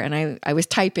computer, and I was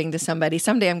typing to somebody,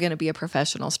 someday I'm going to be a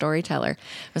professional storyteller.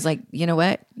 I was like, you know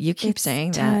what? You keep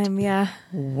saying that. Yeah.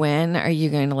 When are you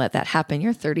going to let that happen?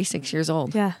 You're 36 years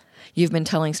old. Yeah. You've been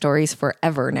telling stories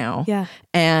forever now. Yeah.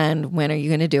 And when are you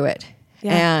going to do it?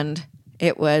 Yeah. And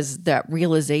it was that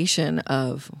realization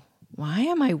of, why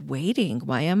am I waiting?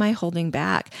 Why am I holding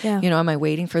back? Yeah. Am I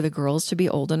waiting for the girls to be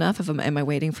old enough? Am I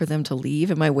waiting for them to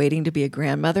leave? Am I waiting to be a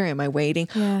grandmother? Am I waiting?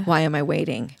 Yeah. Why am I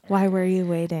waiting? Why were you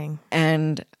waiting?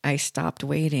 And I stopped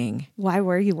waiting. Why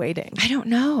were you waiting? I don't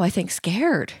know. I think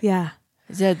scared. Yeah.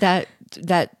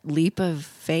 That leap of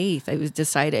faith.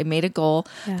 I made a goal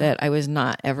that I was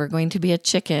not ever going to be a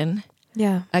chicken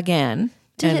again.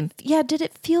 Did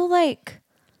it feel like,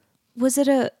 was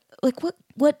it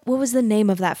what was the name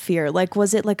of that fear? Like,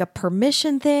 was it like a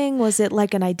permission thing? Was it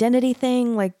like an identity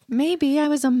thing? Like, maybe I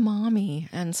was a mommy.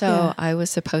 And so I was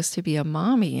supposed to be a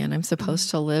mommy, and I'm supposed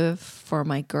to live for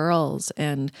my girls.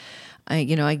 And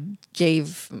I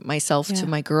gave myself to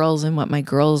my girls and what my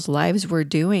girls' lives were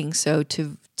doing. So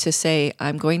to say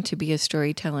I'm going to be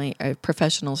a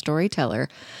professional storyteller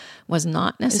was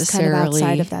not necessarily kind of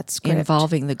outside of that script.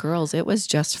 Involving the girls. It was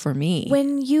just for me.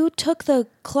 When you took the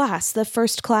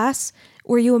first class,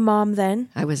 were you a mom then?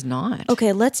 I was not.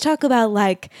 Okay, let's talk about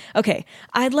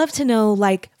I'd love to know,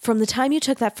 from the time you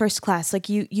took that first class,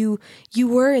 you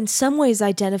were in some ways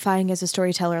identifying as a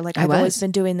storyteller. I've always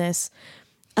been doing this.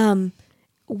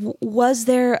 Was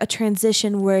there a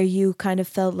transition where you kind of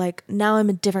felt like, now I'm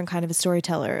a different kind of a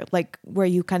storyteller, where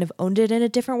you kind of owned it in a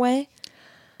different way?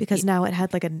 Because now it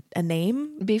had a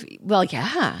name? Well,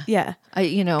 yeah. Yeah.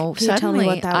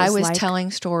 Suddenly I was telling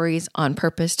stories on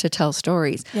purpose to tell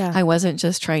stories. Yeah. I wasn't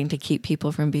just trying to keep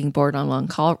people from being bored on long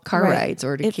car rides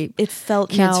or to keep kids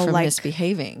from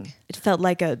misbehaving. It felt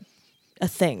like a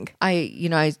thing.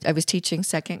 I was teaching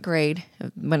second grade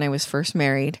when I was first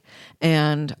married,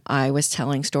 and I was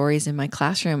telling stories in my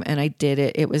classroom, and I did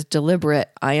it. It was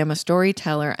deliberate. I am a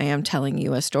storyteller. I am telling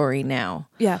you a story now.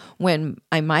 Yeah. When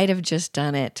I might have just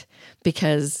done it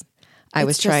because I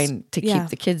was trying to keep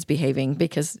the kids behaving,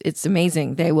 because it's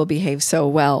amazing. They will behave so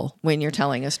well when you're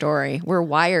telling a story. We're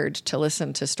wired to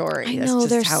listen to stories. I know,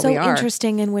 they're so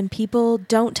interesting. And when people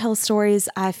don't tell stories,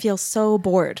 I feel so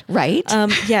bored. Right?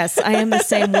 Yes, I am the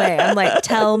same way. I'm like,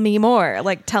 tell me more.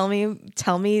 Tell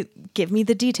me, give me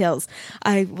the details.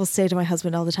 I will say to my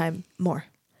husband all the time, more.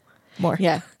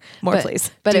 Yeah. More,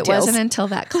 please. But details. It wasn't until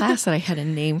that class that I had a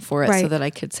name for it so that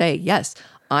I could say, yes,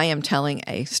 I am telling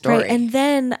a story. Right. And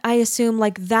then I assume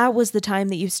that was the time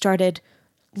that you started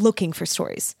looking for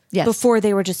stories. Yes. Before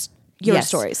they were just your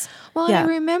stories. Well, I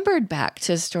remembered back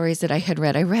to stories that I had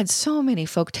read. I read so many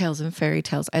folk tales and fairy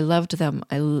tales. I loved them.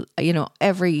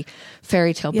 Every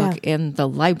fairy tale book in the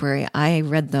library, I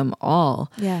read them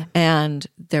all. Yeah. And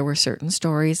there were certain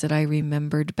stories that I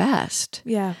remembered best.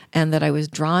 Yeah. And that I was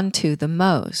drawn to the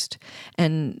most.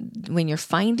 And when you're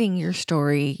finding your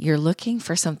story, you're looking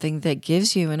for something that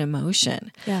gives you an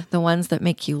emotion. Yeah. The ones that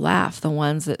make you laugh, the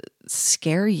ones that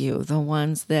scare you, the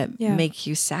ones that make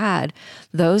you sad,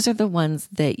 those are the ones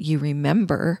that you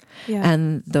remember,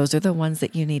 and those are the ones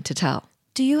that you need to tell.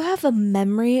 Do you have a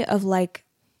memory of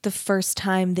the first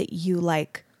time that you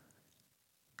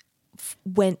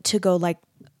went to go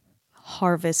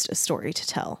harvest a story to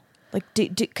tell?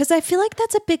 Because I feel like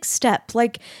that's a big step.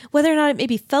 Whether or not it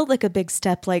maybe felt like a big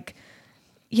step,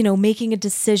 making a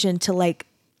decision to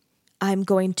I'm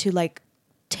going to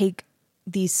take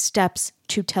these steps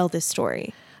to tell this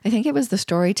story. I think it was the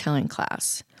storytelling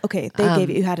class. Okay, they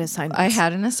gave you had assignments. I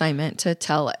had an assignment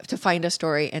to find a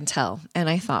story and tell. And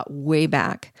I thought way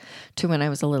back to when I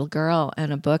was a little girl,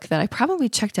 and a book that I probably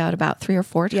checked out about 3 or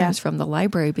 4 times from the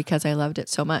library because I loved it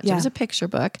so much. It was a picture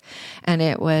book, and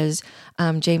it was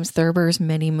James Thurber's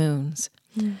Many Moons.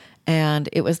 And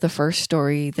it was the first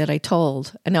story that I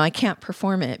told. And now I can't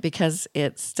perform it because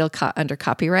it's still under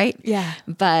copyright. Yeah.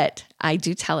 But I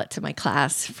do tell it to my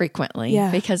class frequently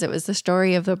because it was the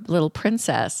story of the little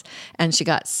princess, and she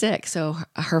got sick. So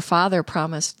her father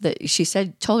promised that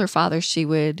told her father she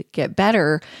would get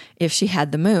better if she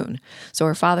had the moon. So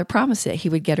her father promised that he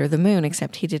would get her the moon,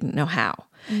 except he didn't know how.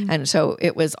 And so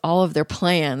it was all of their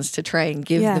plans to try and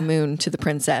give the moon to the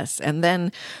princess. And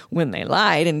then when they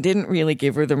lied and didn't really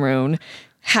give her the moon,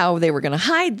 how they were going to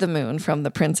hide the moon from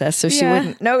the princess so she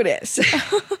wouldn't notice.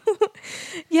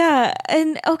 Yeah.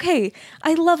 And okay,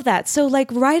 I love that. So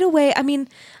like right away, I mean,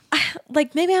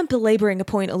 like maybe I'm belaboring a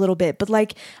point a little bit, but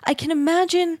like I can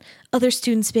imagine other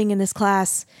students being in this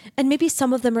class, and maybe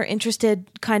some of them are interested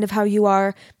kind of how you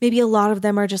are. Maybe a lot of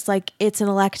them are just like, it's an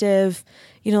elective,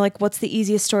 you know, like what's the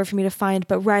easiest story for me to find?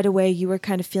 But right away you were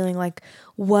kind of feeling like,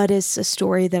 what is a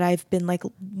story that I've been like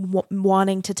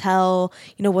wanting to tell?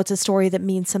 You know, what's a story that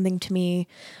means something to me?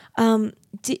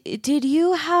 Did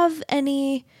you have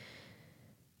any...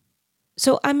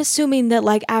 So I'm assuming that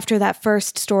like after that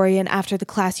first story and after the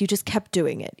class, you just kept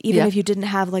doing it, even if you didn't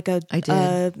have like a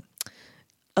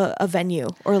venue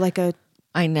or like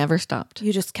I never stopped.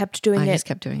 You just kept doing it. I just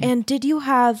kept doing it. And did you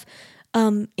have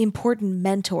important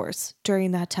mentors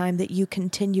during that time that you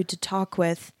continued to talk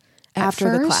with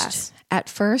after the class? At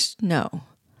first, no.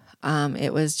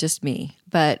 It was just me.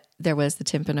 But there was the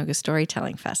Timpanogos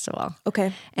Storytelling Festival.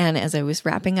 Okay. And as I was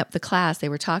wrapping up the class, they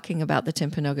were talking about the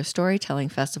Timpanogos Storytelling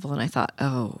Festival, and I thought,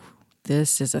 oh,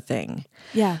 this is a thing.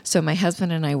 Yeah. So my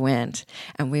husband and I went,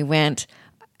 and we went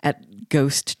at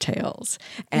Ghost Tales.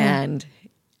 And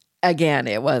again,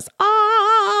 it was,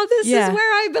 this is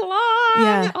where I belong.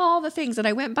 Yeah. All the things. And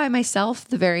I went by myself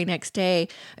the very next day.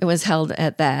 It was held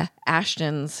at the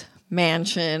Ashton's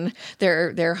mansion,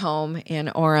 their home in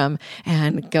Orem,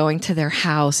 and going to their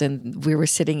house, and we were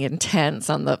sitting in tents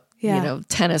on the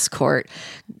tennis court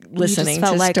listening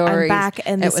to like, stories. I'm back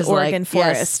in this Oregon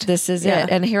forest. Yes, this is it.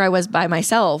 And here I was by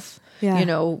myself. Yeah. You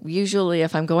know, usually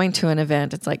if I'm going to an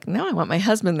event, it's like, no, I want my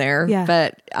husband there. Yeah.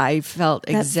 But I felt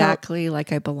exactly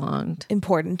like I belonged.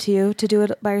 Important to you to do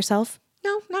it by yourself?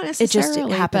 No, not necessarily. It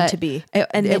just happened to be.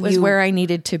 It was where I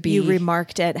needed to be. You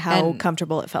remarked at how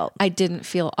comfortable it felt. I didn't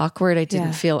feel awkward. I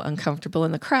didn't feel uncomfortable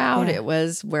in the crowd. It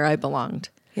was where I belonged.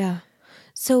 Yeah.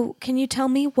 So can you tell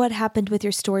me what happened with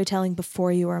your storytelling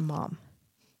before you were a mom?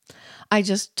 I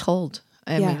just told.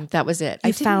 I mean, that was it.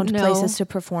 You found places to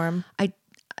perform.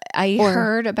 I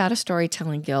heard about a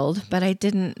storytelling guild, but I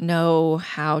didn't know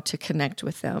how to connect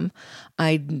with them.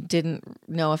 I didn't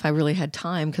know if I really had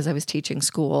time because I was teaching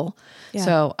school. Yeah.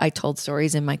 So I told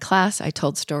stories in my class. I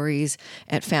told stories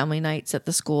at family nights at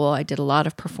the school. I did a lot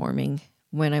of performing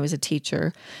when I was a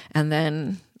teacher. And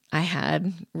then I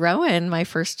had Rowan, my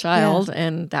first child,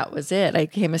 and that was it. I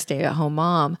became a stay-at-home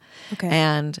mom. Okay.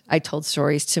 And I told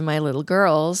stories to my little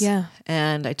girls. Yeah.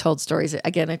 And I told stories,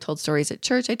 again, I told stories at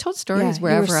church. I told stories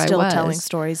wherever I was. You were still telling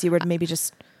stories. You were maybe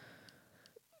just...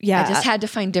 Yeah. I just had to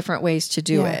find different ways to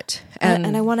do it.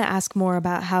 And I want to ask more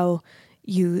about how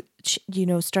you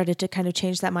started to kind of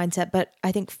change that mindset. But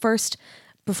I think first,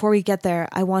 before we get there,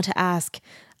 I want to ask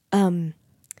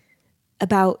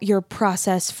about your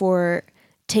process for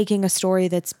taking a story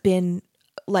that's been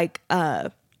like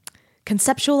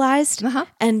conceptualized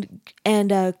and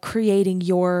creating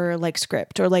your like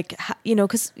script or like,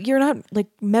 because you're not like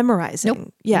memorizing.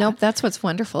 Nope. Yeah. Nope. That's what's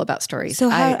wonderful about stories. So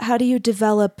how do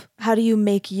you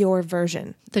make your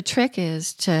version? The trick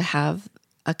is to have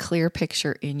a clear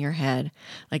picture in your head,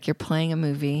 like you're playing a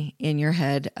movie in your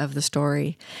head of the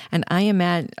story. And I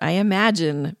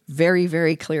imagine very,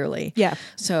 very clearly. Yeah.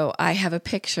 So I have a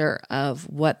picture of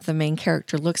what the main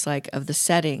character looks like, of the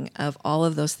setting, of all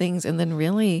of those things. And then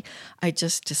really, I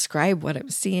just describe what I'm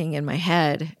seeing in my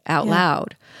head out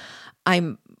loud.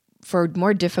 For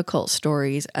more difficult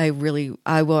stories, I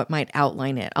might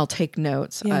outline it. I'll take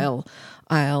notes. Yeah.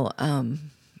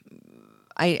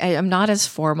 I'm not as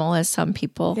formal as some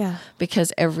people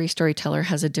because every storyteller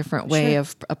has a different way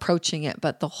of approaching it.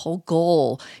 But the whole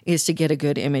goal is to get a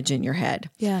good image in your head.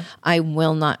 Yeah. I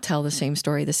will not tell the same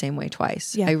story the same way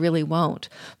twice. Yeah. I really won't.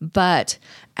 But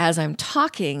as I'm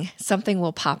talking, something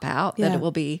will pop out that it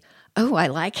will be, oh, I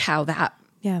like how that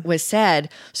was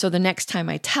said. So the next time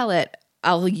I tell it,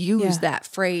 I'll use that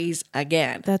phrase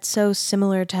again. That's so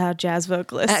similar to how jazz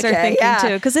vocalists are thinking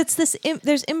too, because it's this.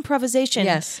 There's improvisation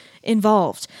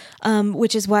involved,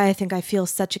 which is why I think I feel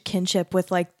such a kinship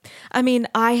with like. I mean,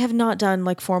 I have not done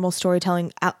like formal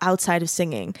storytelling outside of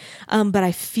singing, but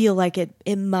I feel like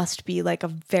it must be like a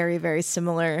very, very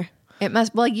similar. It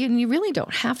must. Well, you really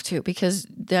don't have to, because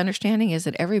the understanding is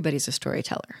that everybody's a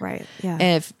storyteller, right? Yeah.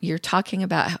 And if you're talking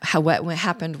about what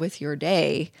happened with your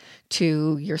day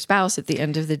to your spouse at the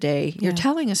end of the day, you're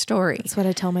telling a story. That's what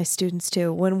I tell my students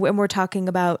too. When we're talking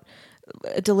about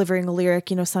delivering a lyric,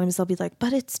 sometimes they'll be like,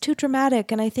 "But it's too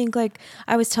dramatic," and I think like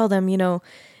I always tell them,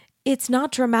 it's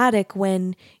not dramatic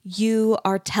when you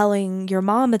are telling your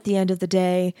mom at the end of the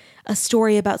day a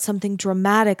story about something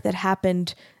dramatic that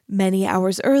happened many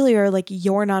hours earlier. Like,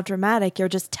 you're not dramatic. You're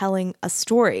just telling a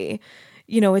story.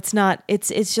 It's not,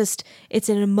 it's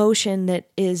an emotion that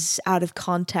is out of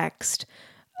context.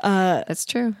 That's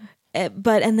true.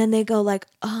 But, and then they go like,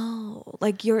 oh,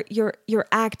 like you're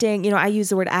acting, I use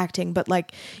the word acting, but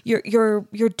like you're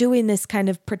doing this kind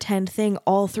of pretend thing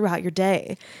all throughout your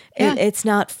day. Yeah. It's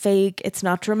not fake. It's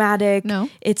not dramatic. No,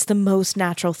 it's the most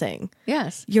natural thing.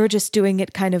 Yes. You're just doing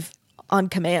it kind of on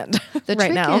command. The right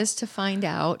trick now is to find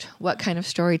out what kind of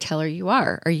storyteller you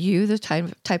are. Are you the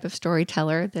type of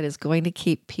storyteller that is going to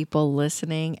keep people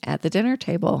listening at the dinner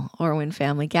table or when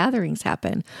family gatherings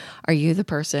happen? Are you the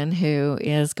person who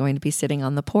is going to be sitting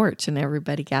on the porch and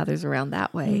everybody gathers around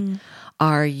that way?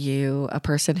 Are you a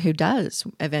person who does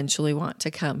eventually want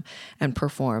to come and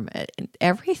perform?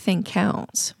 Everything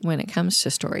counts when it comes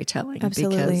to storytelling.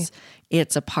 Absolutely. Because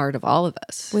it's a part of all of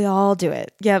us. We all do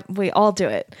it. Yep, we all do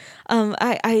it.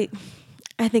 I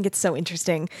think it's so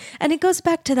interesting. And it goes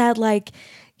back to that, like,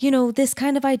 this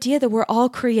kind of idea that we're all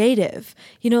creative.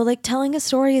 Like telling a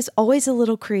story is always a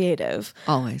little creative.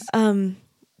 Always.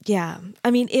 Yeah.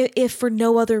 I mean, if for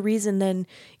no other reason than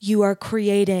you are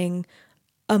creating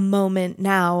a moment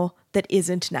now that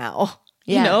isn't now.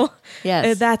 Yeah.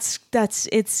 Yes. That's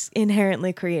it's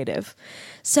inherently creative.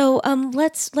 So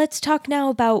let's talk now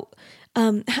about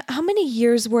how many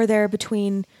years were there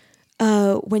between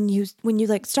when you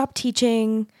like stopped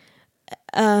teaching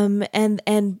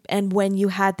and when you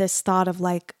had this thought of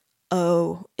like,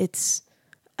 oh,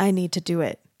 I need to do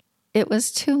it. It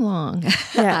was too long.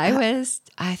 Yeah.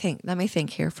 Let me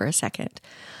think here for a second.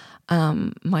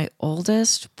 My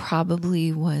oldest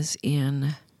probably was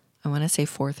in, I want to say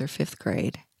 4th or 5th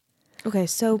grade. Okay.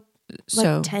 So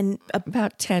like 10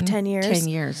 years. 10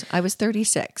 years. I was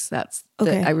 36.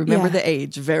 Okay. I remember the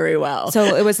age very well.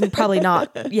 So it was probably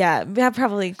not,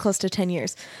 probably close to 10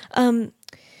 years.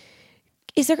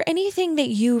 Is there anything that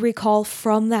you recall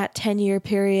from that 10-year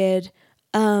period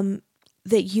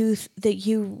that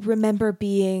you remember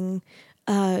being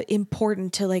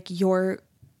important to like the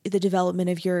development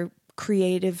of your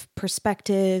creative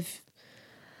perspective?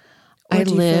 I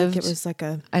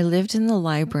lived in the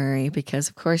library because,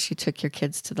 of course, you took your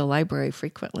kids to the library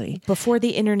frequently. Before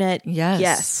the internet.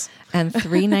 Yes. And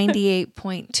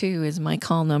 398.2 is my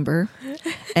call number.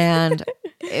 And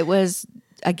it was,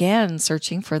 again,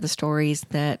 searching for the stories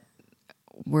that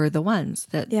were the ones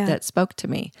that spoke to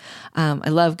me. I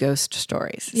love ghost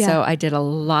stories. Yeah. So I did a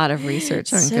lot of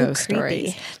research on ghost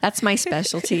stories. That's my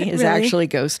specialty is actually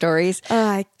ghost stories.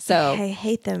 Oh, I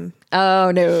hate them.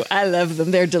 Oh no, I love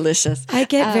them. They're delicious. I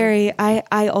get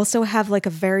I also have like a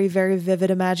very, very vivid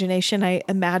imagination. I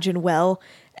imagine well.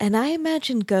 And I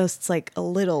imagine ghosts like a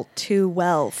little too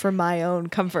well for my own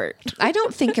comfort. I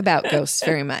don't think about ghosts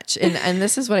very much. And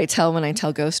this is what I tell when I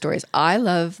tell ghost stories. I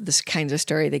love this kind of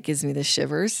story that gives me the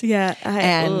shivers. Yeah.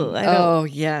 I don't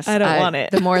want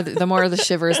it. The more of the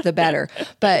shivers, the better.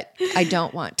 But I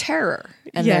don't want terror.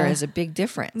 And there is a big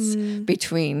difference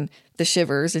between the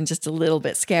shivers and just a little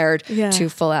bit scared to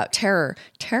full out terror.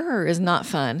 Terror is not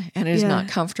fun and it is not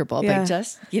comfortable. But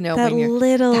just, that when you're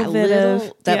little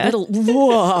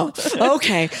whoa,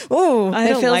 okay. Oh, it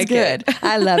feels like good.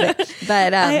 I love it.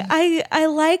 But I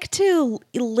like to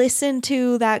listen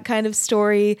to that kind of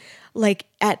story like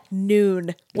at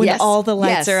noon when all the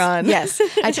lights are on. Yes.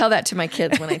 I tell that to my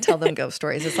kids when I tell them ghost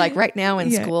stories. It's like right now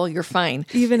in school, you're fine.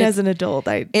 Even as an adult,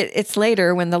 it's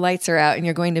later when the lights are out and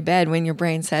you're going to bed when your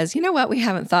brain says, you know what we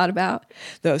haven't thought about?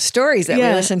 Those stories that we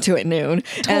listen to at noon.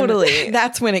 Totally. And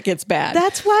that's when it gets bad.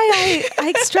 That's why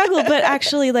I struggle. But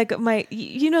actually, like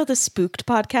the Spooked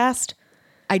podcast?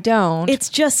 I don't.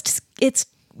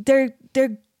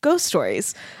 They're ghost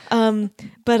stories.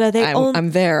 But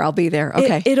I'm there. I'll be there.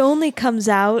 Okay. It only comes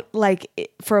out like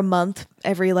for a month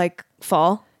every like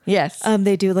fall. Yes.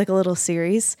 They do like a little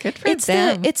series. Good for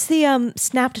them. It's the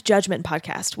Snapped Judgment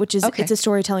podcast, which is it's a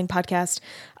storytelling podcast.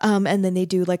 And then they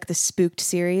do like the Spooked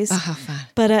series. Oh, fun.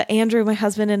 But Andrew, my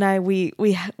husband, and I,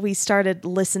 we started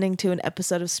listening to an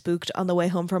episode of Spooked on the way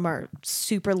home from our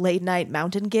super late night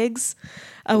mountain gigs.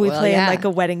 We play in like a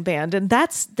wedding band, and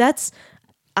that's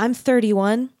I'm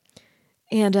 31,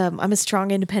 and I'm a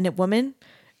strong, independent woman.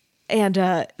 And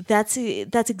that's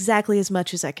exactly as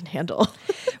much as I can handle.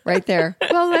 Right there.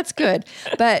 Well, that's good.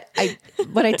 But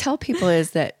what I tell people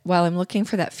is that while I'm looking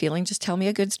for that feeling, just tell me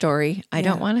a good story. I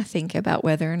don't want to think about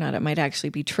whether or not it might actually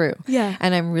be true. Yeah.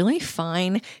 And I'm really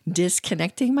fine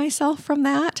disconnecting myself from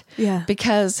that. Yeah.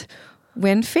 Because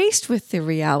when faced with the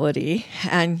reality,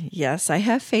 and yes, I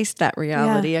have faced that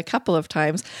reality a couple of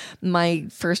times, my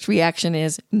first reaction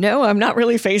is, no, I'm not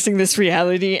really facing this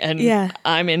reality, and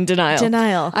I'm in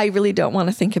denial. I really don't want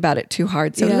to think about it too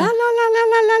hard. So la, la, la,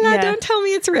 la, la, la, don't tell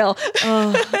me it's real.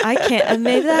 I can't. And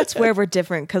maybe that's where we're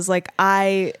different, because like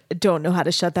I don't know how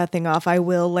to shut that thing off. I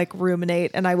will like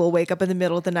ruminate, and I will wake up in the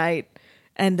middle of the night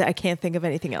and I can't think of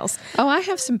anything else. Oh, I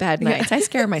have some bad nights. I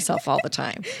scare myself all the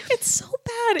time. It's so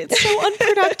bad. It's so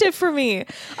unproductive for me.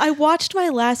 I watched my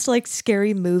last like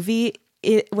scary movie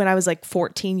when I was like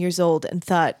 14 years old and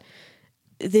thought,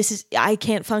 I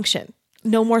can't function.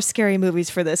 No more scary movies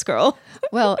for this girl.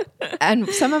 Well, and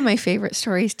some of my favorite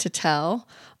stories to tell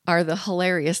are the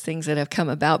hilarious things that have come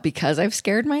about because I've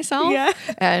scared myself. Yeah.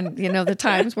 And, the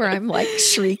times where I'm like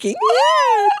shrieking.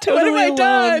 Yeah, totally. What have I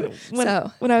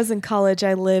done? When I was in college,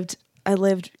 I lived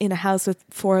in a house with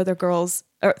three other girls,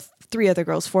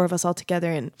 4 of us all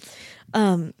together.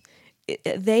 And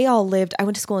they all lived, I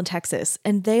went to school in Texas,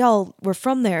 and they all were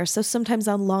from there. So sometimes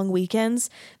on long weekends,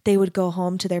 they would go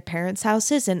home to their parents'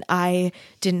 houses, and I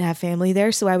didn't have family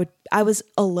there. So I was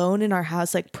alone in our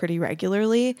house like pretty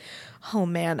regularly. Oh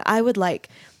man, I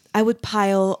would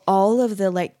pile all of the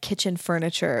like kitchen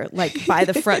furniture like by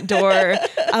the front door.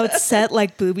 I would set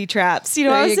like booby traps.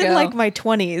 I was in like my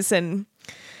 20s, and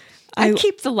I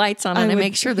keep the lights on and I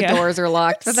make sure the doors are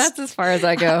locked, but that's as far as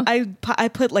I go. I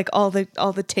put like all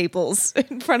the tables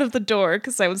in front of the door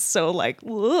because I was so like,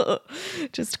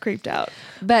 just creeped out.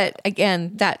 But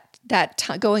again,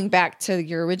 going back to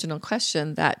your original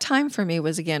question, that time for me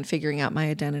was again figuring out my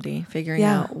identity, figuring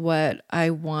out what I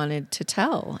wanted to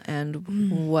tell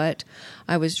and what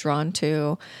I was drawn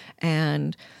to,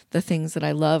 and the things that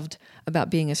I loved about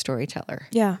being a storyteller.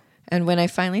 Yeah. And when I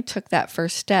finally took that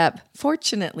first step,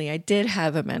 fortunately, I did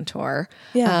have a mentor.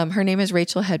 Yeah. Her name is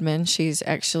Rachel Hedman. She's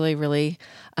actually really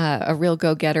a real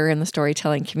go-getter in the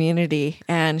storytelling community.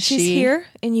 And she's here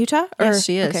in Utah? Yes,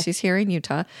 she is. Okay. She's here in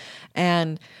Utah.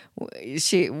 And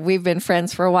we've been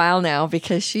friends for a while now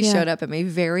because she showed up at my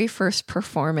very first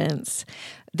performance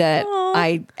that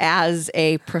I, as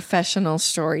a professional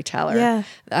storyteller,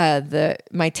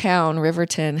 my town,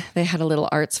 Riverton, they had a little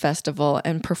arts festival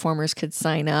and performers could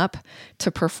sign up to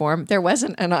perform. There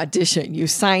wasn't an audition. You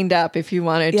signed up if you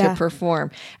wanted to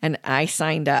perform. And I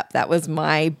signed up. That was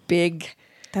my big...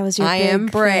 That was your I big am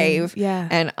brave thing. Yeah.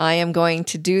 And I am going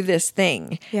to do this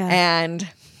thing. Yeah. And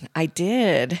I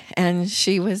did. And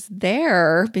she was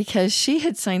there because she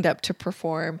had signed up to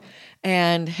perform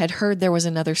and had heard there was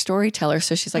another storyteller.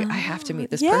 So she's like, I have to meet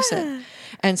this person.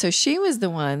 And so she was the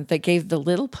one that gave the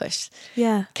little push.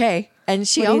 Yeah. Okay. And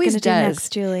she what are you always gonna does. Do next,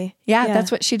 Julie? Yeah,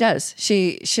 that's what she does.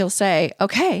 She'll say,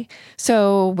 okay,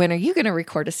 so when are you going to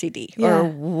record a CD? Yeah. Or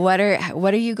what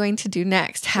are you going to do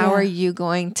next? How are you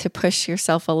going to push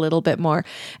yourself a little bit more?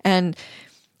 And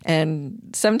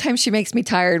sometimes she makes me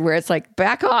tired where it's like,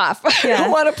 back off. I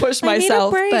don't want to push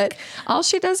myself. But all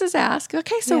she does is ask,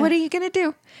 okay, so what are you going to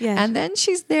do? Yeah. And then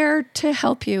she's there to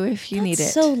help you if you need it.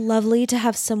 It's so lovely to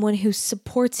have someone who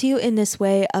supports you in this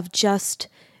way of just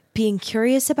being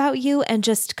curious about you and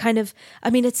just kind of, I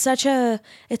mean, it's such a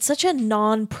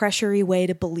non-pressury way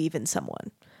to believe in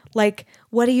someone. Like,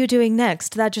 what are you doing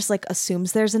next? That just like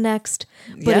assumes there's a next,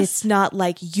 but it's not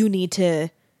like you need to,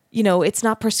 it's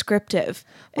not prescriptive.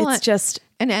 Well, it's just.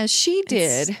 And as she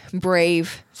did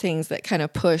brave things that kind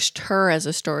of pushed her as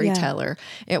a storyteller,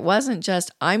 it wasn't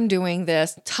just, I'm doing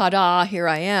this, ta-da, here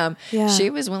I am. Yeah. She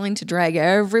was willing to drag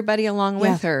everybody along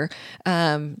with her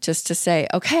just to say,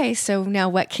 okay, so now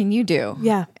what can you do?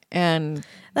 Yeah. And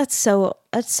that's so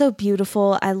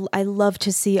beautiful. I love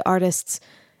to see artists.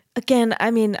 Again,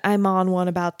 I mean, I'm on one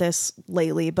about this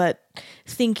lately, but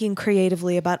thinking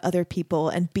creatively about other people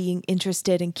and being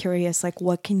interested and curious, like,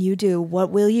 what can you do?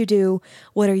 What will you do?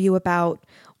 What are you about?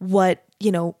 What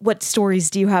stories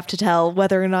do you have to tell,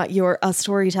 whether or not you're a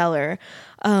storyteller?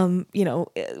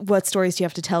 What stories do you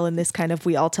have to tell in this kind of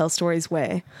we all tell stories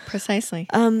way? Precisely.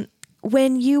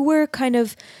 When you were kind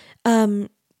of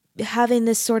having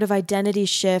this sort of identity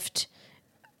shift,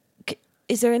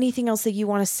 is there anything else that you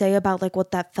want to say about like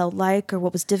what that felt like or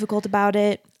what was difficult about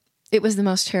it? It was the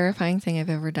most terrifying thing I've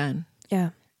ever done.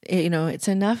 Yeah. It's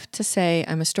enough to say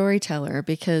I'm a storyteller,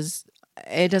 because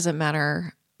it doesn't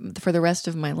matter for the rest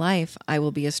of my life. I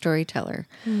will be a storyteller,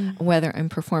 whether I'm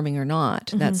performing or not.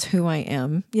 Mm-hmm. That's who I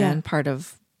am and part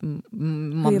of me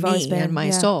and my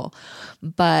soul.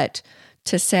 But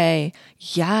to say,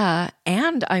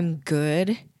 and I'm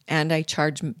good and I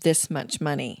charge this much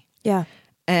money. Yeah.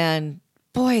 And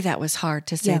boy, that was hard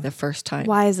to say the first time.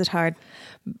 Why is it hard?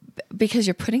 Because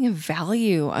you're putting a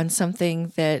value on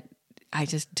something that I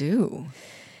just do.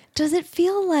 Does it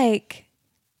feel like,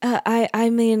 I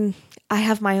mean, I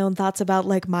have my own thoughts about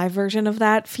like my version of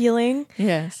that feeling.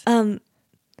 Yes.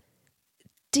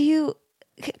 Do you,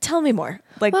 tell me more.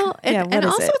 Like, well, and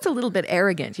also it's a little bit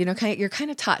arrogant, you're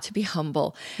kind of taught to be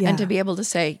humble and to be able to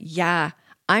say,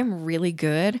 I'm really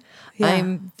good. Yeah.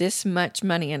 I'm this much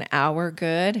money an hour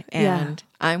good, and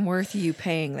I'm worth you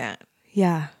paying that.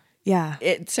 Yeah. Yeah.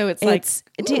 So it's like,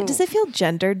 does it feel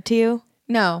gendered to you?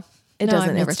 No, it doesn't.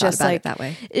 I've never thought about it that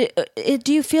way.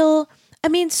 Do you feel, I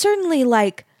mean, certainly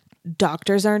like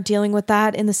doctors aren't dealing with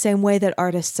that in the same way that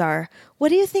artists are. What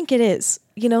do you think it is?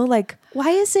 Like,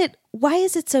 why is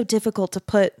it so difficult to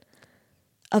put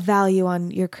a value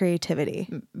on your creativity?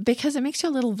 Because it makes you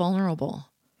a little vulnerable.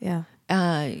 Yeah.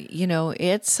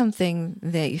 It's something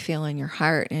that you feel in your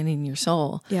heart and in your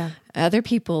soul. Yeah. Other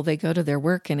people, they go to their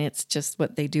work and it's just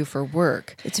what they do for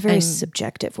work. It's very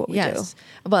subjective what we do.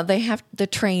 Well, they have the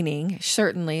training,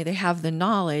 certainly they have the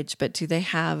knowledge, but do they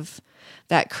have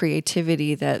that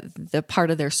creativity, that the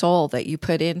part of their soul that you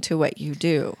put into what you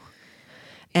do?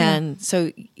 And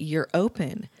so you're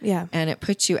open. Yeah. And it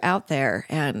puts you out there,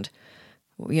 and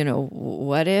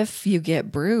what if you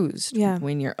get bruised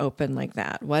when you're open like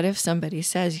that? What if somebody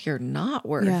says you're not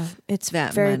worth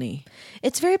money?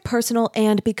 It's very personal,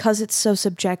 and because it's so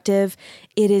subjective,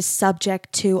 it is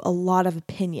subject to a lot of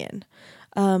opinion.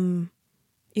 You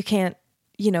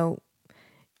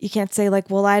can't say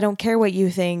like, well, I don't care what you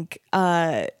think.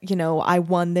 I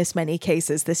won this many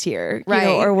cases this year, right?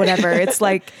 Or whatever. It's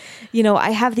like, I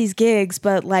have these gigs,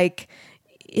 but like,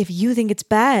 if you think it's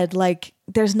bad, like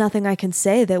there's nothing I can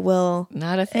say that will.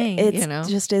 Not a thing. It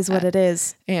just is what it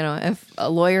is. If a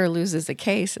lawyer loses a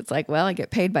case, it's like, well, I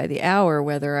get paid by the hour,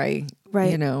 whether I,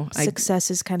 success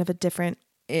is kind of a different.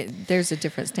 There's a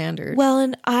different standard. Well,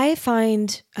 and I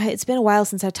find, it's been a while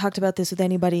since I talked about this with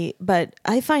anybody, but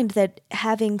I find that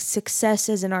having success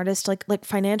as an artist, like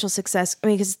financial success, I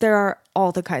mean, because there are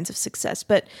all the kinds of success,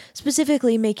 but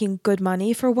specifically making good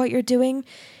money for what you're doing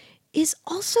is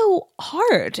also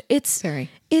hard. It's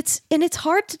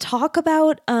hard to talk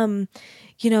about.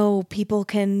 People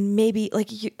can maybe like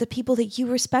the people that you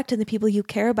respect and the people you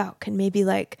care about can maybe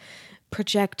like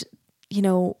project,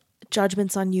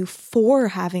 judgments on you for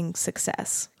having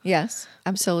success. Yes,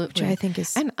 absolutely. Which I think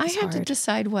is and I had hard to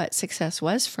decide what success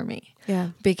was for me.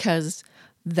 Yeah, because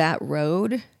that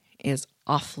road is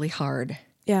awfully hard.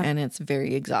 Yeah, and it's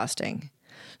very exhausting.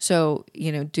 So,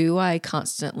 do I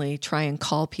constantly try and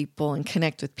call people and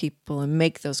connect with people and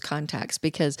make those contacts?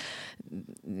 Because,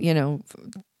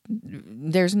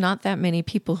 there's not that many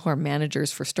people who are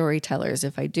managers for storytellers.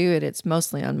 If I do it, it's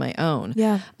mostly on my own.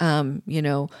 Yeah.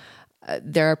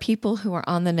 There are people who are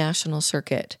on the national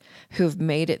circuit who've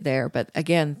made it there, but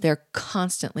again, they're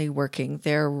constantly working.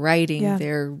 They're writing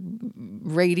their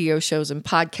radio shows and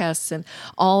podcasts and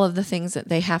all of the things that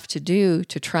they have to do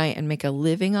to try and make a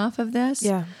living off of this.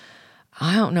 Yeah.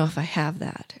 I don't know if I have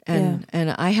that. And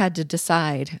I had to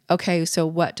decide, okay, so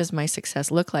what does my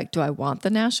success look like? Do I want the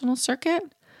national circuit?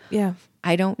 Yeah.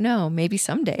 I don't know. Maybe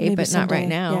someday, but not right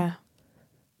now. Yeah.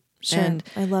 Sure. And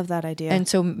I love that idea. And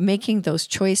so making those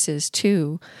choices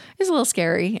too is a little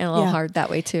scary and a little hard that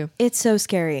way too. It's so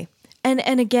scary.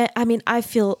 And again, I mean, I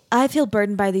feel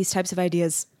burdened by these types of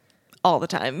ideas all the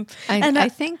time. I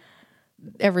think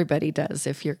everybody does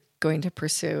if you're going to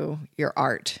pursue your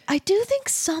art. I do think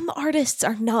some artists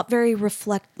are not very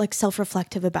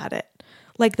self-reflective about it.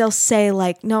 Like they'll say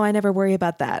like, no, I never worry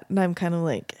about that. And I'm kind of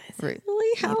like, really?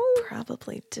 How? You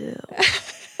probably do.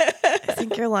 I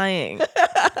think you're lying.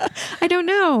 I don't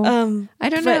know. I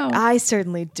don't know. I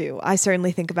certainly do. I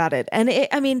certainly think about it. And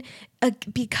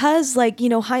because like,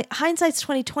 hindsight's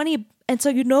 20/20. And so,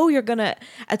 you're going to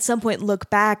at some point look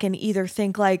back and either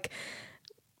think like,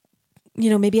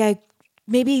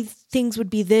 maybe things would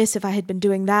be this if I had been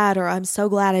doing that, or I'm so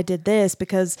glad I did this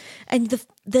because, and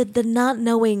the not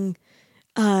knowing,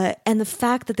 and the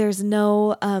fact that there's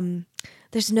no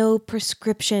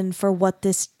prescription for what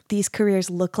these careers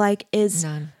look like is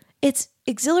it's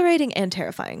exhilarating and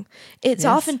terrifying. It's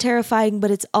often terrifying,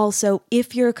 but it's also,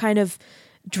 if you're kind of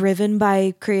driven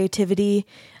by creativity,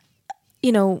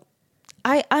 you know,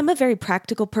 I'm a very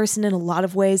practical person in a lot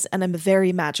of ways, and I'm a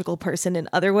very magical person in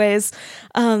other ways.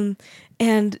 And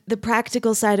the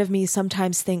practical side of me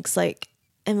sometimes thinks like,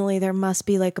 Emily, there must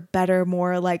be like a better,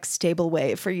 more like stable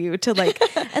way for you to like,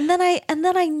 and then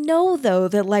I know though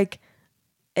that like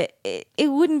it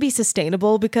wouldn't be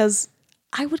sustainable because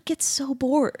I would get so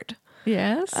bored.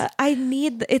 Yes. I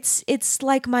need, it's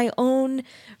like my own,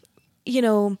 you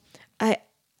know,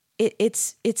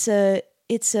 it's a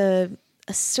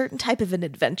certain type of an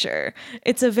adventure.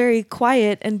 It's a very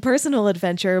quiet and personal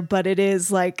adventure, but it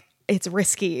is like, it's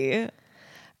risky and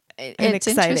it's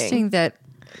exciting. Interesting that,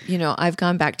 you know, I've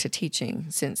gone back to teaching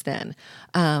since then.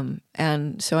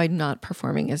 And so I'm not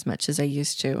performing as much as I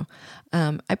used to.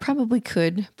 I probably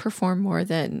could perform more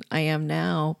than I am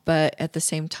now, but at the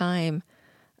same time,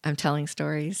 I'm telling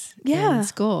stories in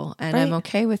school, and I'm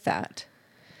okay with that.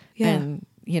 Yeah. And,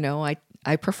 you know,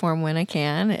 I perform when I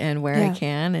can and where I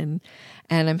can,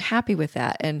 and I'm happy with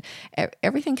that. And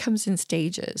everything comes in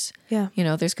stages. Yeah. You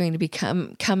know, there's going to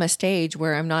come a stage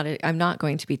where I'm not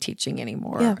going to be teaching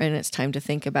anymore. Yeah. And it's time to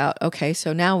think about, okay,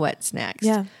 so now what's next?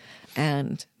 Yeah.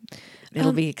 And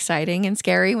it'll be exciting and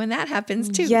scary when that happens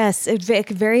too. Yes.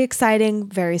 Very exciting,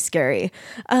 very scary.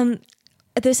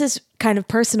 This is kind of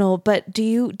personal, but do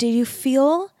you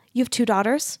feel you have two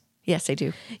daughters? Yes, I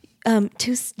do.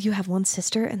 You have one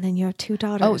sister and then you have two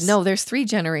daughters. Oh, no, there's 3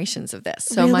 generations of this.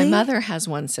 So my mother has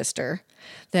one sister,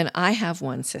 then I have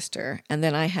one sister, and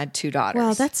then I had 2 daughters.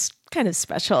 Wow, that's kind of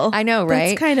special. I know,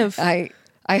 right? That's kind of...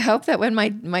 I hope that when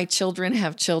my children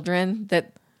have children,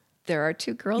 that there are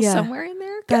 2 girls somewhere in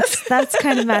there. That's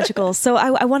kind of magical. So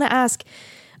I want to ask,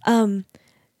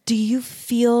 do you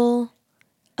feel...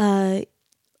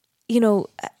 you know,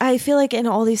 I feel like in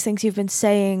all these things you've been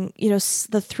saying, you know,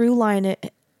 the through line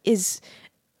is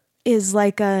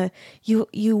like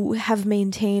you have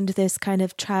maintained this kind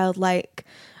of childlike,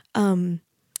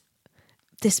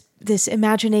 this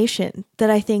imagination that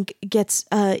I think gets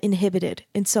inhibited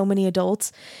in so many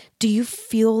adults. Do you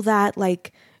feel that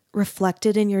like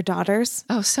reflected in your daughters?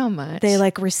 Oh, so much. They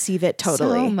like receive it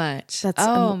totally. So much.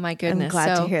 My goodness. I'm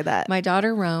glad to hear that. My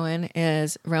daughter Rowan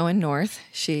is Rowan North.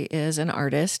 She is an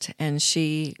artist, and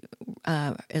she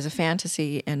is a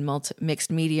fantasy and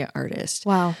mixed media artist.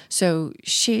 Wow. So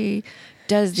she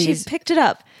does these. She's picked it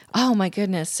up. Oh my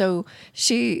goodness. So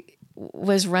she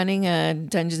was running a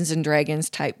Dungeons and Dragons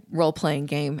type role-playing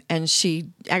game, and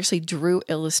she actually drew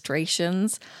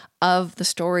illustrations of the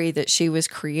story that she was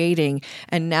creating.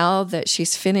 And now that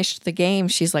she's finished the game,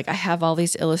 she's like, I have all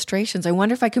these illustrations. I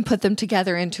wonder if I can put them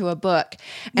together into a book.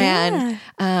 Yeah.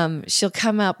 And she'll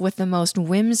come up with the most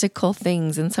whimsical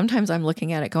things. And sometimes I'm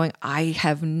looking at it going, I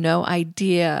have no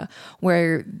idea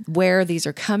where these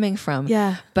are coming from.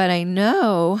 Yeah. But I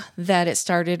know that it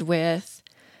started with,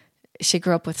 she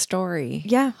grew up with story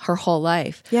her whole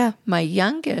life. Yeah. My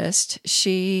youngest,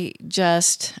 she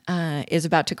just is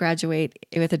about to graduate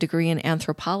with a degree in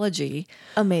anthropology.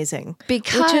 Amazing.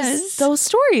 Because those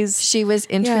stories. She was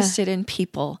interested in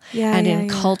people and in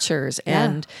cultures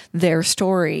and their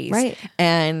stories. Right.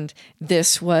 And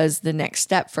this was the next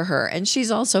step for her. And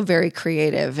she's also very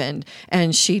creative, and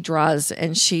she draws,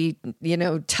 and she, you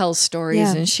know, tells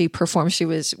stories, and she performs. She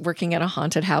was working at a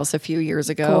haunted house a few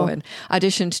years ago and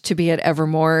auditioned to be at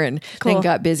Evermore, and then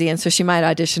got busy, and so she might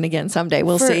audition again someday.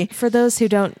 We'll see. For those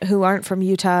who aren't from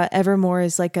Utah, Evermore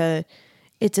is like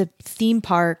it's a theme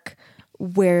park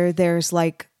where there's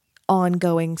like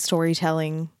ongoing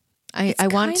storytelling. I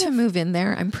want to move in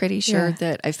there. I'm pretty sure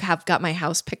that I have got my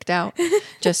house picked out,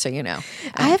 just so you know.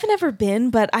 I haven't ever been,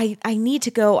 but I need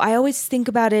to go. I always think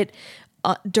about it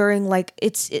during like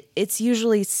it's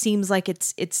usually seems like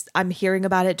it's I'm hearing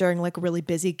about it during like a really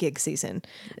busy gig season,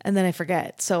 and then I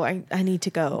forget. So I need to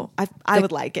go. I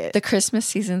would like it. The Christmas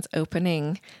season's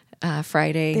opening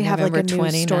Friday, they November have like a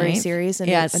 29th. new story series and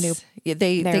a new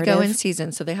they go in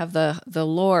season. So they have the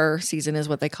lore season is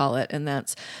what they call it, and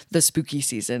that's the spooky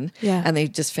season. Yeah, and they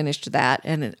just finished that,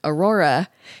 and Aurora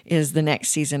is the next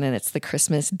season, and it's the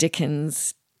Christmas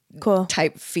Dickens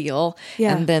type feel.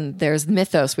 Yeah. And then there's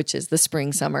Mythos, which is the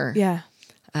spring, summer. Yeah.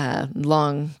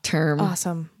 Long term.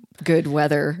 Awesome. Good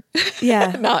weather.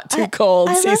 Yeah. Not too cold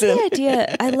season.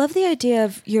 I love the idea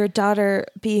of your daughter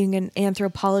being an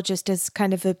anthropologist as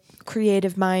kind of a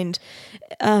creative mind.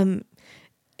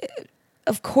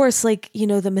 Of course, like, you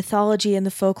know, the mythology and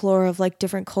the folklore of like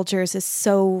different cultures is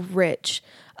so rich.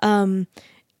 And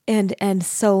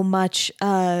so much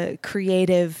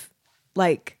creative,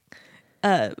 like,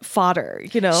 fodder,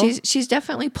 you know? She's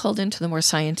definitely pulled into the more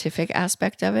scientific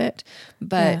aspect of it,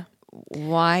 but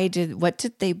what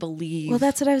did they believe? Well,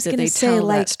 that's what I was going to say.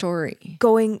 Like, story,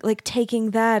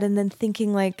 taking that and then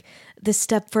thinking like this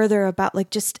step further about like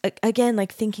just again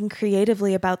like thinking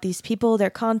creatively about these people, their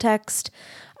context.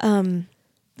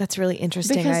 That's really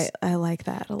interesting. I like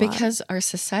that a lot. Because our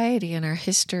society and our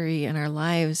history and our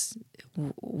lives,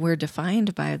 we're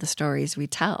defined by the stories we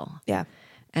tell. Yeah.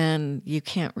 And you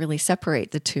can't really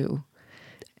separate the two.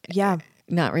 Yeah.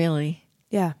 Not really.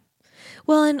 Yeah.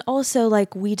 Well, and also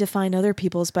like we define other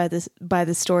people's by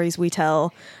the stories we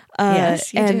tell.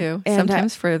 Yes, you do.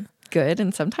 Sometimes for good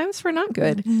and sometimes for not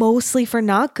good. Mostly for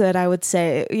not good, I would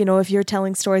say. You know, if you're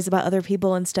telling stories about other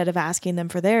people instead of asking them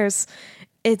for theirs,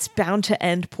 it's bound to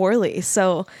end poorly.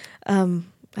 So, I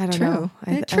don't know. True.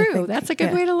 I think, that's a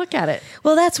good way to look at it.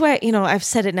 Well, that's why, you know, I've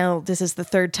said it now, this is the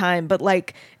third time, but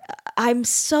like, I'm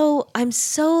so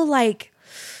like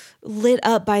lit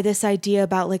up by this idea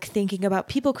about like thinking about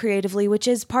people creatively, which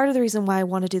is part of the reason why I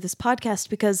want to do this podcast,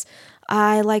 because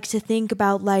I like to think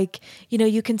about like, you know,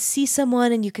 you can see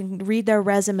someone and you can read their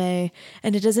resume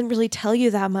and it doesn't really tell you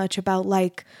that much about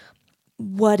like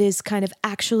what is kind of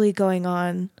actually going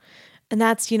on. And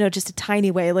that's, you know, just a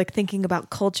tiny way, like thinking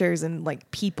about cultures and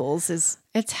like peoples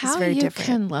it's how very you different.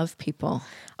 Can love people,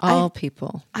 all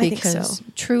people. I think so.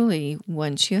 Truly,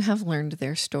 once you have learned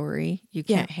their story, you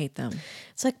can't hate them.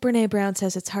 It's like Brene Brown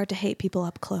says, it's hard to hate people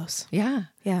up close. Yeah.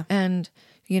 Yeah. And,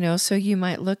 you know, so you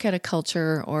might look at a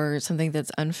culture or something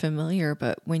that's unfamiliar,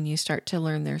 but when you start to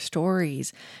learn their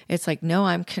stories, it's like, no,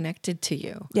 I'm connected to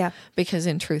you. Yeah. Because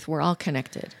in truth, we're all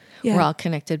connected. Yeah. We're all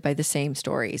connected by the same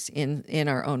stories in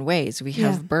our own ways. We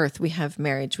have birth, we have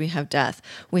marriage, we have death.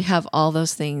 We have all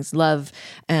those things, love,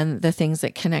 and the things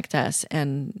that connect us.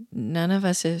 And none of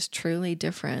us is truly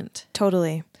different.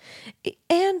 Totally.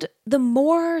 And the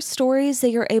more stories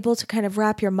that you're able to kind of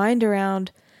wrap your mind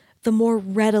around, the more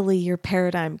readily your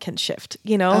paradigm can shift,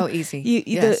 you know? Oh, easy.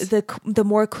 Yes. The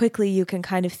more quickly you can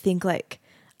kind of think like,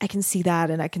 I can see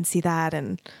that and I can see that.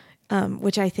 And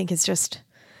which I think is just...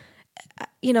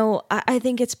 You know, I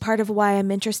think it's part of why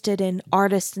I'm interested in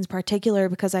artists in particular,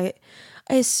 because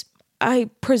I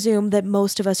presume that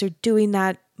most of us are doing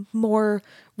that more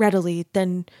readily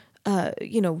than,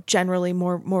 you know, generally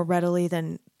more readily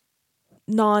than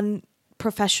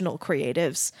non-professional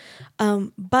creatives.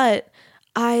 But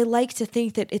I like to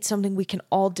think that it's something we can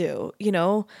all do, you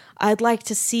know? I'd like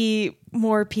to see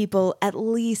more people at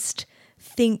least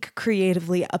think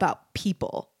creatively about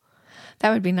people.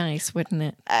 That would be nice, wouldn't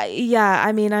it? Yeah,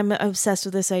 I mean, I'm obsessed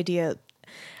with this idea.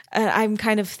 I'm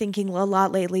kind of thinking a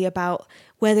lot lately about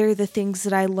whether the things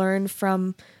that I learn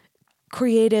from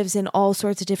creatives in all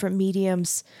sorts of different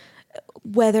mediums,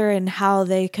 whether and how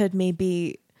they could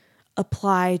maybe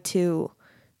apply to,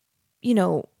 you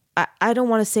know, I don't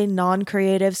want to say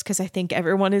non-creatives because I think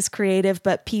everyone is creative,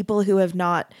 but people who have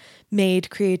not made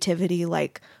creativity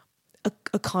like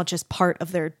a conscious part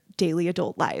of their daily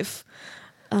adult life.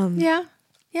 Yeah.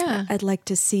 I'd like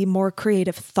to see more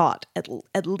creative thought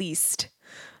at least.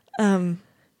 And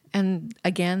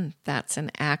again, that's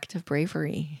an act of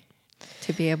bravery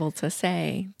to be able to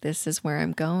say, this is where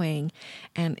I'm going.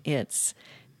 And it's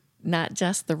not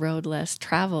just the road less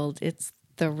traveled, it's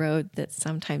the road that's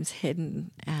sometimes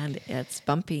hidden and it's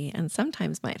bumpy and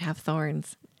sometimes might have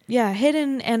thorns. Yeah,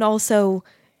 hidden and also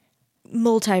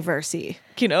multiversy,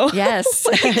 you know? Yes.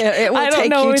 It will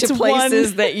take you to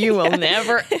places that you will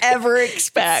never, ever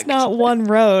expect. It's not one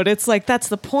road. It's like, that's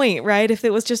the point, right? If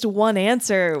it was just one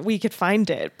answer, we could find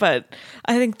it. But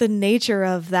I think the nature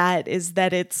of that is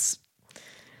that it's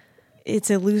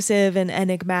elusive and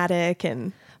enigmatic.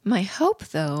 And my hope,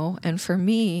 though, and for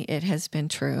me, it has been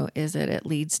true, is that it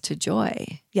leads to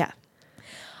joy. Yeah.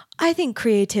 I think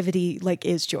creativity like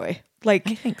is joy. Like,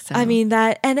 I think so. I mean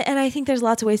that, and I think there's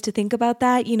lots of ways to think about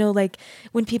that. You know, like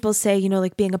when people say, you know,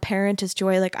 like being a parent is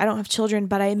joy, like I don't have children,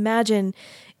 but I imagine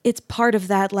it's part of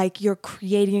that. Like you're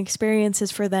creating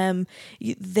experiences for them.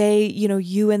 They, you know,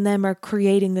 you and them are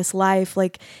creating this life.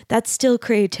 Like that's still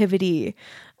creativity.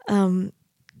 You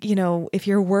know, if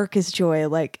your work is joy,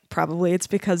 like probably it's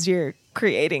because you're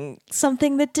creating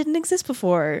something that didn't exist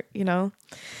before, you know?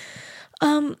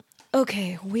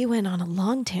 Okay, we went on a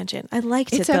long tangent. I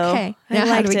liked it, though. It's okay. Now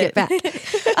how do we get back? Well,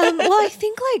 I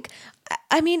think, like,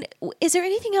 I mean, is there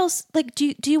anything else? Like,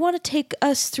 do you want to take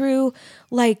us through,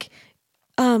 like,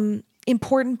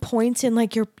 important points in,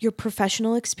 like, your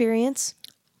professional experience?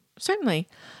 Certainly.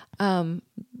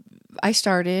 I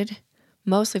started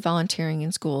mostly volunteering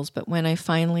in schools, but when I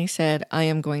finally said, I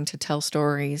am going to tell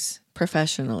stories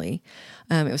professionally.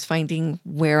 It was finding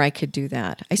where I could do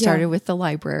that. I started with the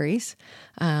libraries.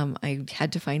 I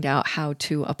had to find out how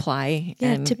to apply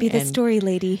to be the story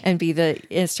lady. And be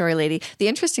the story lady. The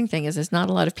interesting thing is not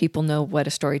a lot of people know what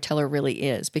a storyteller really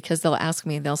is, because they'll ask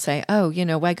me, they'll say, oh,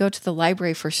 I go to the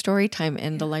library for story time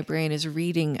and the librarian is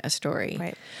reading a story.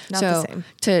 Right. Not the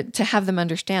same. To have them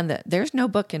understand that there's no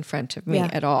book in front of me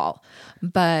at all.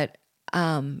 But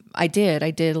I did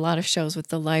a lot of shows with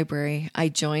the library. I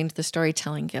joined the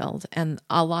Storytelling Guild, and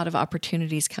a lot of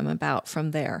opportunities come about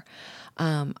from there.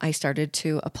 I started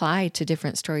to apply to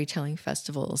different storytelling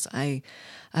festivals.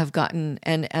 I've gotten,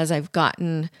 and as I've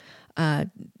gotten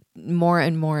more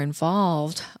and more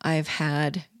involved, I've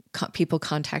had people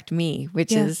contact me,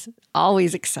 which is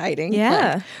always exciting.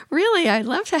 Yeah. Like, really, I'd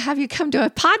love to have you come to a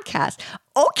podcast.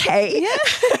 Okay. Yeah.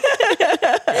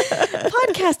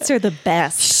 Podcasts are the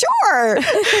best. Sure.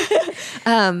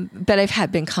 But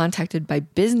I've been contacted by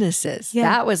businesses. Yeah.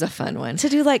 That was a fun one. To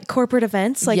do like corporate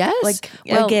events, like, like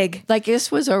a gig. Like it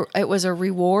was a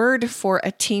reward for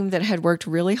a team that had worked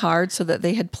really hard so that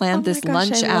they had planned this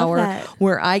lunch hour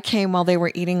where I came while they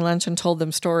were eating lunch and told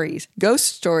them stories, ghost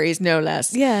stories, no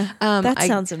less. Yeah. That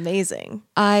sounds amazing.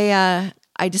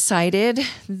 I decided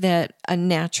that a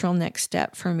natural next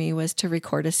step for me was to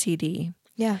record a CD.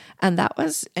 Yeah. And that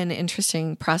was an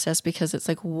interesting process, because it's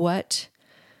like, what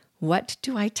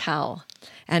do I tell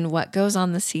and what goes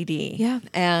on the CD? Yeah.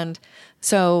 And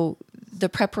so the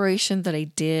preparation that I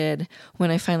did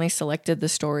when I finally selected the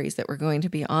stories that were going to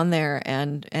be on there,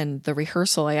 and the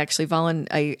rehearsal, I actually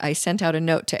I sent out a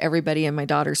note to everybody in my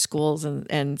daughter's schools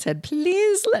and said,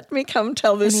 please let me come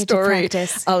tell this story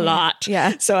a lot.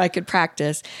 Yeah. So I could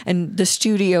practice. And the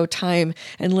studio time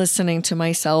and listening to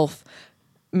myself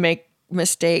make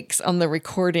mistakes on the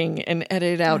recording and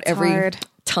edit out every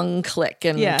tongue click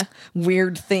and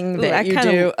weird thing that you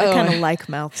do. I kind of like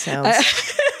mouth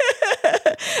sounds.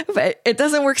 But it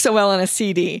doesn't work so well on a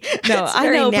CD. No, it's I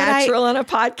know, natural on a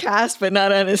podcast, but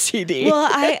not on a CD. Well,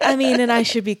 I mean, and I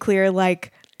should be clear,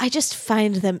 like, I just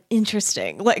find them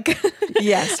interesting. Like,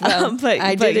 yes, well,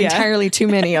 I did entirely too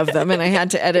many of them, and I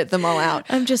had to edit them all out.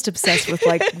 I'm just obsessed with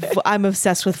I'm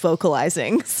obsessed with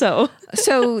vocalizing. So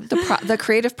the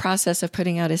creative process of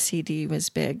putting out a CD was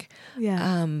big.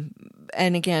 Yeah.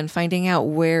 And again, finding out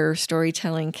where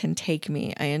storytelling can take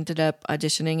me. I ended up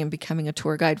auditioning and becoming a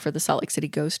tour guide for the Salt Lake City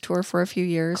Ghost Tour for a few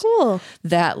years. Cool.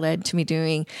 That led to me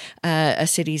doing a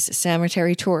city's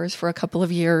cemetery tours for a couple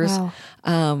of years.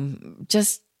 Wow.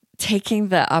 Just taking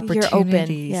the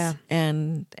opportunities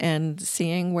and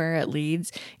seeing where it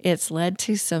leads. It's led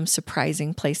to some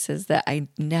surprising places that I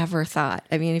never thought.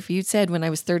 I mean, if you said when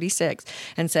I was 36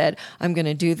 and said, I'm going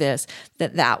to do this,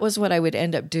 that was what I would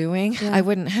end up doing, I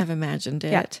wouldn't have imagined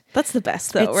it. Yeah. That's the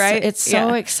best though, right? It's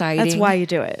so exciting. That's why you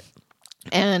do it.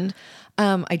 And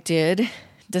I did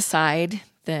decide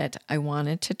that I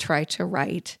wanted to try to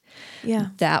write. Yeah.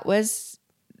 That was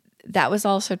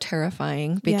also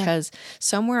terrifying, because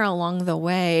somewhere along the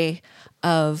way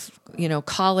of,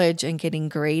 college and getting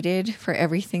graded for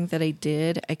everything that I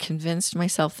did, I convinced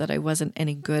myself that I wasn't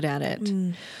any good at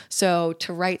it. So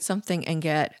to write something and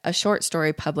get a short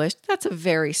story published, that's a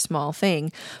very small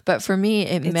thing. But for me,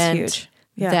 it's meant huge.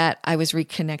 That I was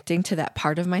reconnecting to that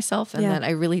part of myself, and that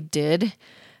I really did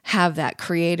have that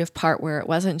creative part where it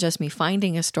wasn't just me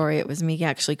finding a story, it was me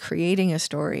actually creating a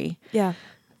story. Yeah.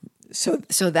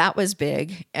 So that was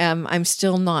big. I'm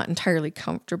still not entirely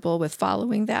comfortable with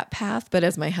following that path, but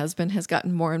as my husband has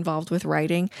gotten more involved with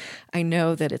writing, I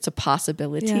know that it's a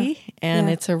possibility and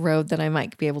it's a road that I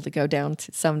might be able to go down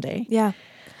to someday. Yeah.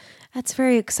 That's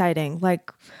very exciting. Like,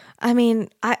 I mean,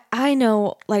 I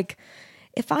know, like,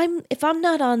 if I'm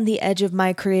not on the edge of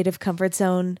my creative comfort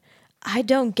zone, I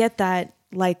don't get that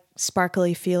like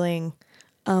sparkly feeling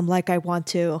like I want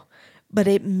to. But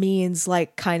it means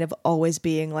like kind of always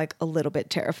being like a little bit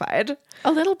terrified.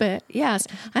 A little bit, yes.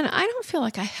 And I don't feel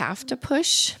like I have to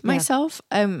push myself.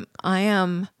 I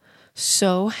am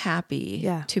so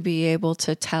happy to be able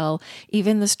to tell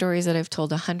even the stories that I've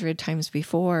told 100 times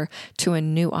before to a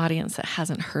new audience that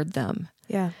hasn't heard them.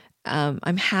 Yeah.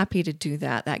 I'm happy to do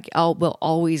that. That will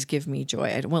always give me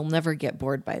joy. I will never get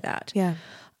bored by that. Yeah.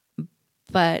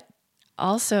 But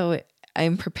also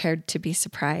I'm prepared to be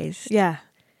surprised. Yeah.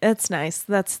 That's nice.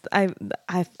 I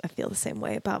feel the same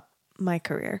way about my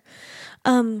career.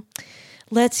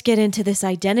 Let's get into this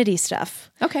identity stuff.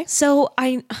 Okay. So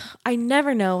I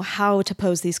never know how to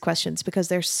pose these questions because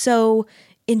they're so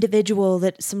individual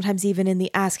that sometimes even in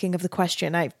the asking of the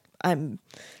question, I'm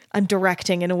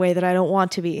directing in a way that I don't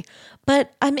want to be.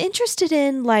 But I'm interested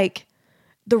in like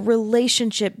the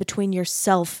relationship between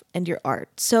yourself and your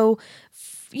art. So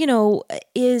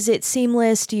is it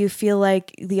seamless? Do you feel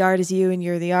like the art is you and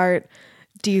you're the art?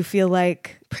 Do you feel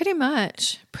like... Pretty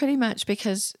much,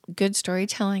 because good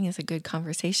storytelling is a good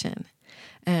conversation.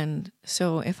 And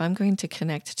so if I'm going to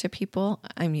connect to people,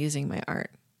 I'm using my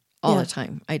art all the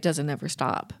time. It doesn't ever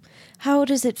stop. How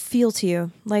does it feel to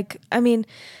you? Like, I mean,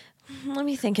 let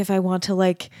me think if I want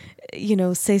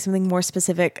to say something more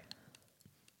specific.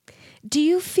 Do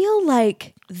you feel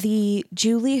like the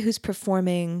Julie who's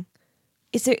performing,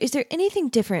 is there anything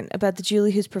different about the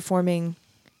Julie who's performing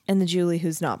and the Julie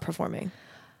who's not performing?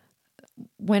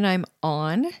 When I'm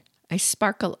on, I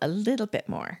sparkle a little bit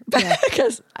more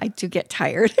because I do get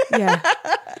tired. Yeah.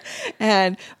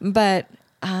 But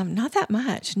not that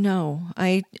much. No,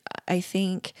 I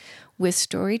think with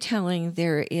storytelling,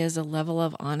 there is a level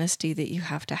of honesty that you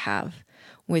have to have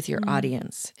with your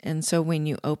audience. And so when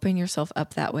you open yourself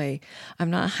up that way, I'm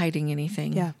not hiding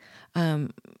anything. Yeah. I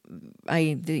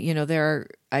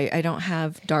don't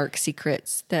have dark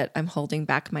secrets that I'm holding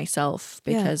back myself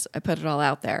because I put it all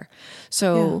out there.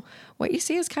 So what you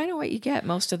see is kind of what you get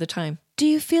most of the time. Do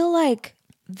you feel like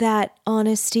that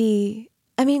honesty?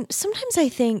 I mean, sometimes I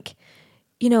think,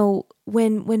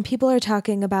 when people are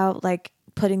talking about like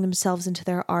putting themselves into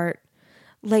their art,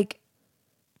 like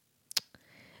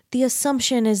the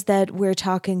assumption is that we're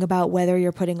talking about whether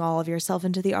you're putting all of yourself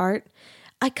into the art.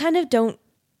 I kind of don't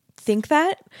think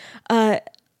that.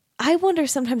 I wonder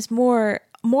sometimes more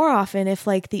often if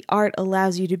like the art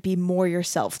allows you to be more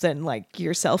yourself than like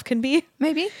yourself can be.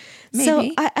 Maybe.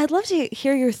 So I'd love to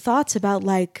hear your thoughts about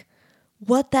like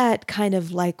what that kind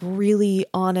of like really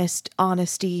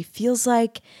honesty feels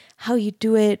like, how you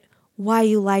do it, why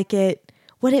you like it,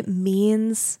 what it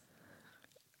means.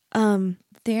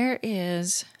 There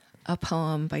is a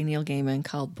poem by Neil Gaiman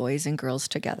called Boys and Girls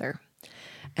Together.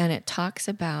 And it talks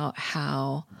about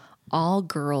how all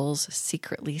girls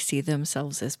secretly see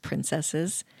themselves as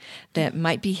princesses that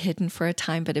might be hidden for a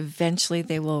time, but eventually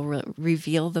they will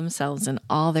reveal themselves in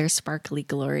all their sparkly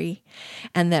glory.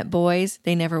 And that boys,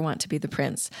 they never want to be the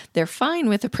prince. They're fine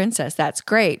with a princess. That's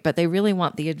great, but they really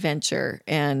want the adventure.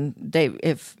 And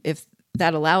if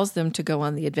that allows them to go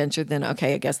on the adventure, then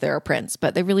okay, I guess they're a prince,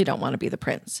 but they really don't want to be the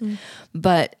prince.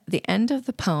 But the end of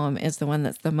the poem is the one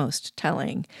that's the most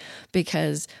telling,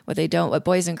 because what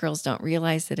boys and girls don't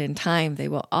realize that in time they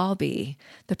will all be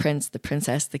the prince, the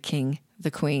princess, the king,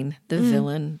 the queen, the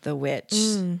villain, the witch,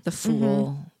 the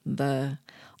fool,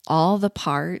 all the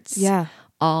parts. Yeah.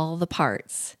 All the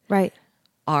parts. Right.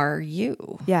 Are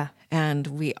you. Yeah. And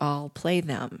we all play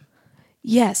them.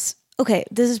 Yes. Okay,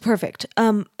 this is perfect.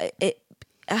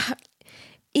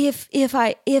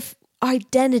 If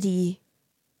identity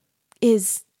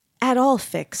is at all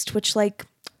fixed, which like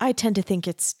I tend to think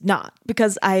it's not,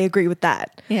 because I agree with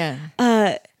that. Yeah.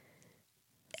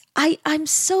 I'm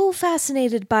so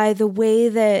fascinated by the way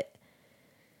that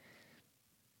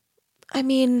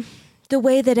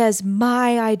as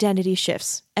my identity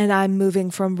shifts and I'm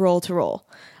moving from role to role,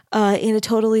 in a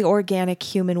totally organic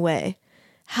human way,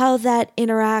 how that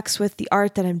interacts with the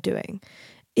art that I'm doing.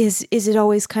 Is it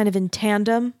always kind of in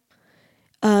tandem?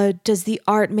 Does the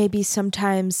art maybe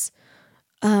sometimes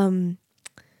come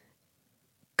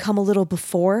a little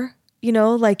before?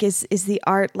 Like is the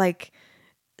art like...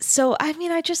 So, I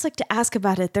mean, I just like to ask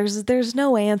about it. There's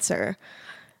no answer.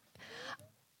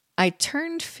 I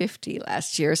turned 50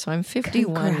 last year, so I'm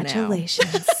 51 now.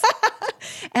 Congratulations.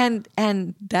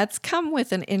 And that's come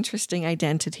with an interesting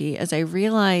identity, as I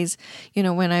realize,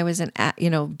 when I was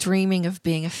dreaming of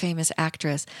being a famous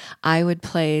actress, I would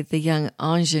play the young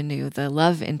ingenue, the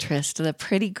love interest, the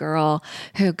pretty girl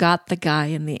who got the guy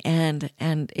in the end.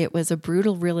 And it was a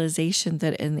brutal realization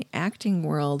that in the acting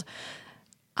world,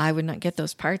 I would not get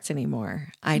those parts anymore.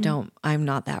 I'm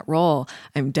not that role.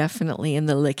 I'm definitely in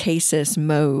the Lachesis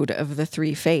mode of the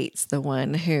three fates, the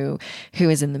one who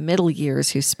is in the middle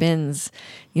years, who spins,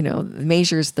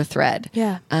 measures the thread.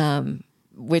 Yeah.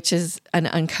 Which is an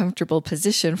uncomfortable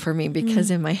position for me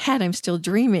because in my head, I'm still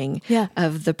dreaming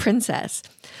of the princess.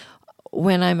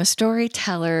 When I'm a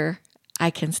storyteller, I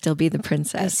can still be the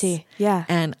princess. I see. Yeah.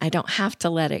 And I don't have to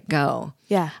let it go.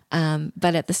 Yeah.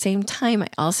 But at the same time, I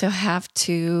also have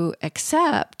to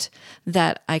accept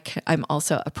that I'm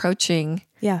also approaching,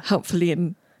 hopefully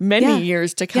in many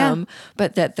years to come,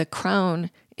 but that the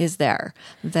crown is there,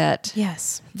 that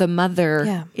the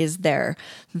mother is there,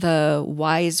 the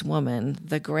wise woman,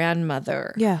 the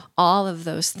grandmother, all of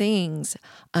those things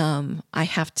I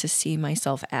have to see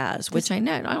myself as, which I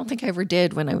don't think I ever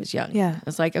did when I was young. Yeah.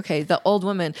 It's like, okay, the old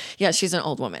woman, she's an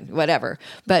old woman, whatever.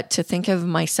 But to think of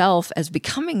myself as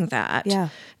becoming that,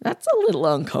 that's a little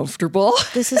uncomfortable.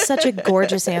 This is such a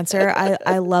gorgeous answer.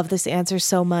 I love this answer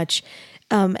so much.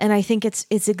 And I think it's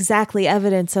exactly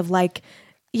evidence of like,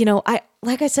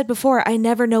 like I said before, I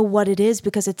never know what it is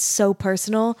because it's so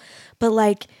personal, but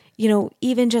like,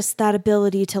 even just that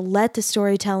ability to let the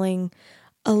storytelling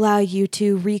allow you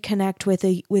to reconnect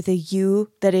with a you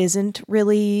that isn't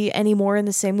really anymore in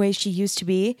the same way she used to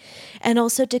be, and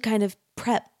also to kind of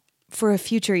prep for a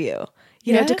future you,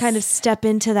 to kind of step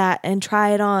into that and try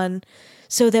it on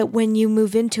so that when you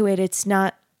move into it, it's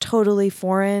not totally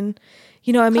foreign.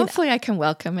 Hopefully I can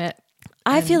welcome it.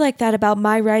 I feel like that about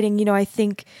my writing. I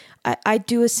think I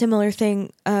do a similar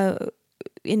thing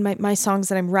in my songs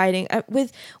that I'm writing.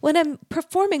 When I'm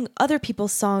performing other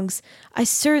people's songs, I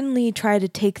certainly try to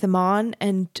take them on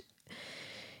and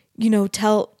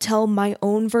tell my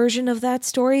own version of that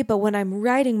story. But when I'm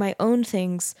writing my own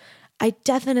things, I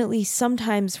definitely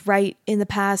sometimes write in the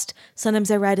past, sometimes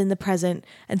I write in the present,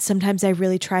 and sometimes I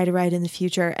really try to write in the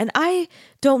future. And I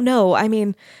don't know. I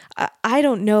mean, I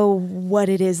don't know what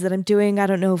it is that I'm doing. I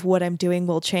don't know if what I'm doing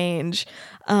will change.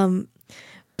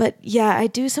 But yeah, I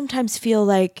do sometimes feel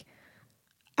like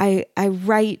I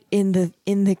write in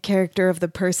the character of the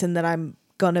person that I'm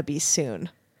gonna be soon.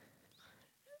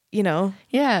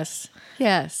 Yes.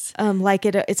 Like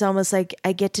it's almost like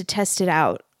I get to test it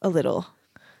out a little.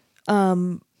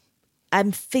 I'm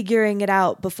figuring it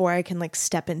out before I can like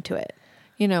step into it.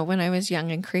 When I was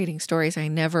young and creating stories, I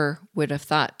never would have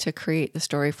thought to create the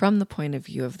story from the point of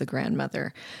view of the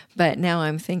grandmother. But now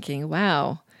I'm thinking,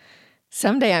 wow,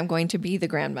 someday I'm going to be the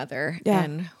grandmother. Yeah.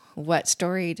 And what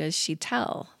story does she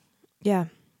tell? Yeah.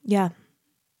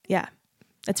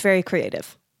 It's very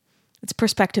creative. It's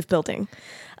perspective building.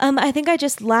 I think I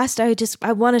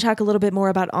want to talk a little bit more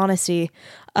about honesty.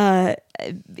 I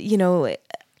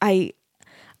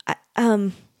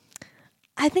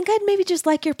think I'd maybe just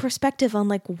like your perspective on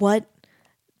like what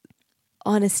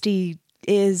honesty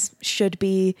should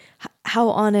be. How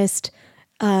honest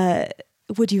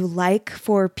would you like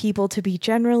for people to be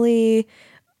generally?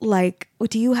 Like,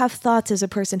 do you have thoughts as a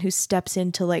person who steps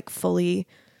into like fully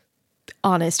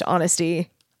honest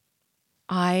honesty?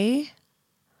 When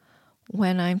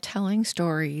I'm telling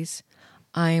stories,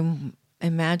 I'm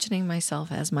imagining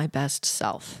myself as my best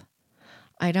self.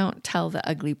 I don't tell the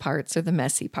ugly parts or the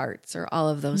messy parts or all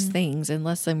of those things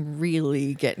unless I'm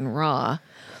really getting raw.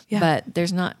 Yeah. But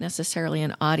there's not necessarily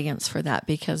an audience for that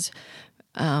because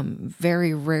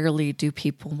very rarely do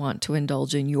people want to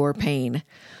indulge in your pain.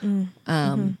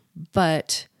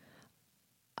 But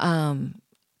I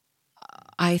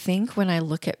think when I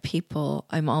look at people,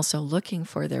 I'm also looking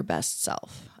for their best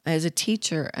self. As a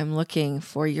teacher, I'm looking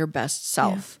for your best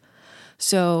self. Yeah.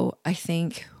 So I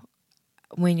think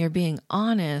when you're being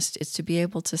honest, it's to be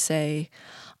able to say,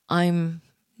 I'm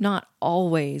not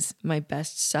always my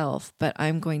best self, but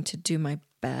I'm going to do my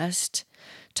best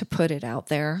to put it out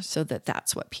there so that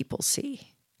that's what people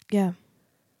see. Yeah.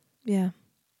 I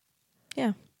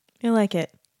like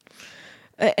it.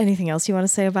 Anything else you want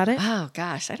to say about it? Oh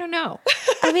gosh, I don't know.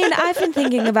 I mean, I've been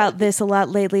thinking about this a lot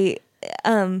lately.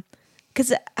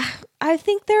 Because I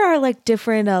think there are like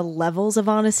different levels of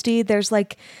honesty. There's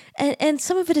like, and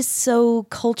some of it is so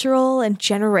cultural and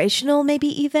generational, maybe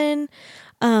even.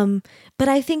 But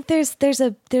I think there's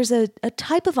a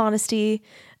type of honesty.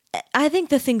 I think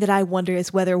the thing that I wonder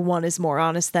is whether one is more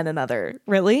honest than another,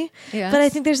 really. Yes. But I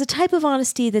think there's a type of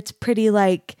honesty that's pretty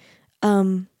like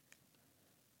I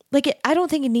don't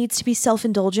think it needs to be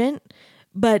self-indulgent,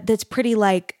 but that's pretty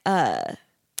like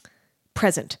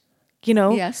present.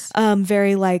 Yes.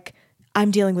 Very like,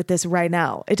 I'm dealing with this right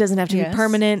now. It doesn't have to be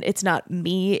permanent. It's not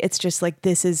me. It's just like,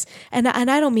 this is, and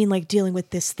I don't mean like dealing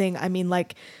with this thing. I mean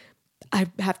like, I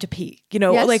have to pee,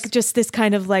 like just this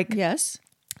kind of like,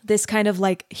 this kind of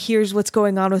like, here's what's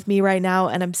going on with me right now.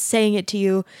 And I'm saying it to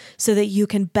you so that you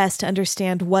can best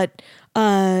understand what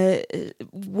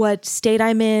state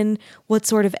I'm in, what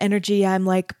sort of energy I'm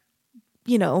like,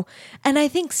 and I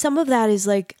think some of that is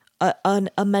like,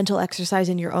 a mental exercise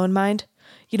in your own mind,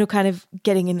 kind of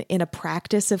getting in a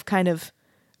practice of kind of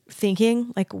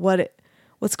thinking like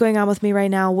what's going on with me right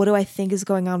now? What do I think is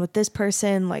going on with this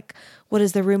person? Like, what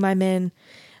is the room I'm in?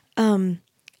 And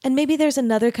maybe there's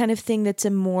another kind of thing that's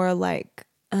a more like,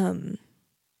 I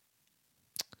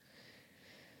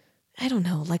don't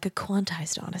know, like a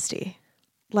quantized honesty.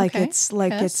 Like it's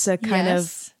like, it's a kind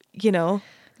of,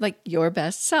 like your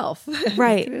best self.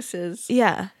 Right. This is.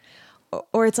 Yeah.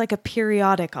 Or it's like a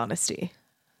periodic honesty.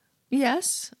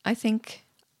 Yes, I think,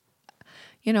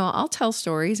 I'll tell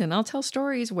stories and I'll tell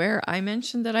stories where I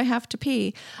mentioned that I have to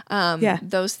pee.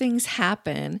 Those things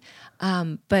happen.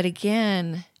 But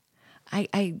again,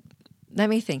 I let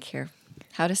me think here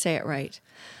how to say it right.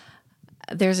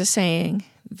 There's a saying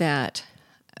that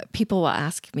people will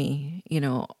ask me,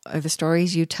 are the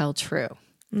stories you tell true?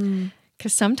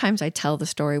 Because sometimes I tell the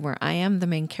story where I am the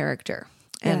main character.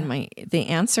 And the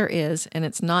answer is, and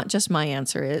it's not just my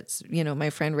answer, it's,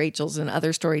 my friend Rachel's and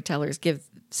other storytellers give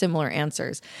similar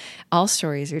answers. All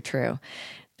stories are true.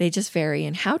 They just vary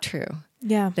in how true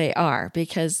they are,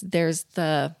 because there's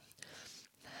the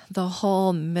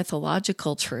whole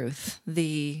mythological truth,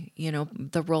 the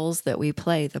roles that we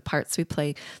play, the parts we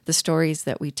play, the stories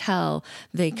that we tell,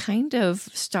 they kind of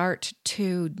start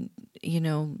to,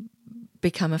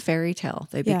 become a fairy tale.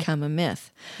 They become a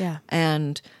myth. Yeah.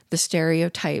 And the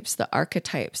stereotypes, the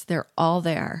archetypes, they're all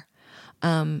there.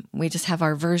 We just have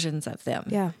our versions of them.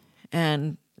 Yeah.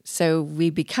 And so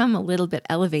we become a little bit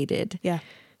elevated. Yeah.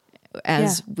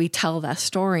 As we tell that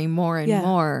story more and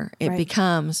more, it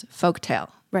becomes folktale.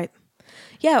 Right.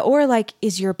 Yeah. Or like,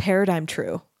 is your paradigm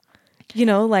true?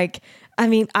 I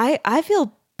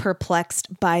feel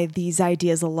perplexed by these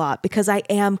ideas a lot, because I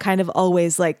am kind of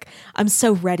always like, I'm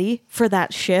so ready for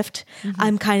that shift.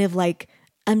 I'm kind of like,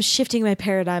 I'm shifting my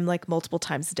paradigm like multiple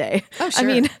times a day. Oh, sure.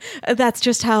 I mean, that's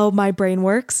just how my brain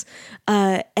works.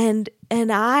 And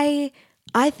I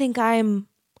think I'm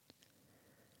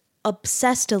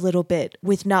obsessed a little bit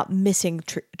with not missing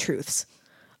truths.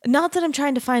 Not that I'm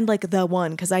trying to find like the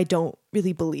one, because I don't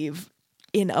really believe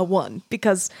in a one,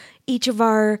 because each of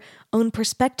our own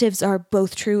perspectives are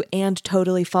both true and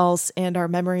totally false, and our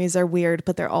memories are weird,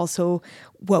 but they're also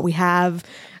what we have.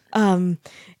 And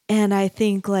I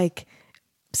think like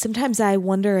sometimes I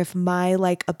wonder if my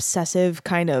like obsessive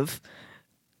kind of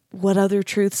what other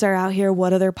truths are out here,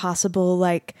 what other possible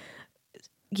like,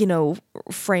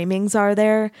 framings are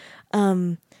there,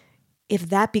 if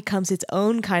that becomes its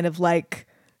own kind of like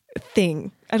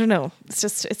thing. I don't know. It's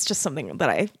just something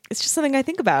that it's just something I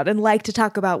think about and like to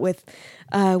talk about with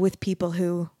people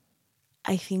who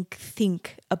I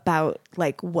think about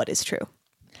like what is true.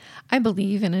 I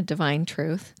believe in a divine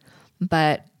truth,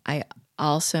 but I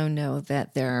also know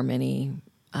that there are many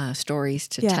stories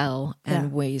to tell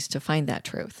and ways to find that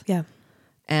truth. Yeah.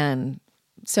 And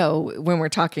so when we're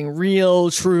talking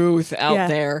real truth out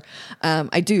there,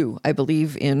 I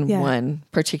believe in one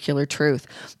particular truth,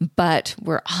 but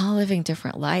we're all living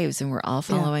different lives and we're all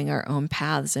following our own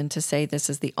paths. And to say this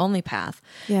is the only path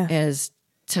is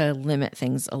to limit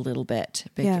things a little bit.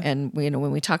 And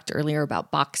when we talked earlier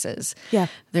about boxes,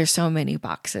 there's so many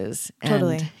boxes.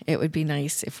 Totally. And it would be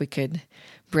nice if we could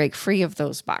break free of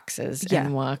those boxes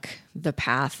and walk the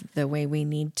path the way we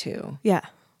need to. Yeah.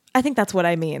 I think that's what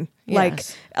I mean.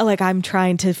 Yes. Like I'm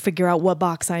trying to figure out what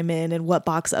box I'm in and what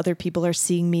box other people are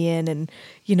seeing me in, and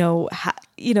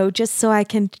just so I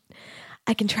can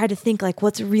try to think like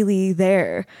what's really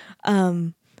there.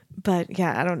 But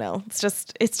yeah, I don't know. It's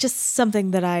just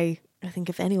something that I think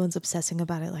if anyone's obsessing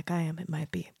about it like I am, it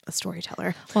might be a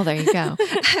storyteller. Well, there you go.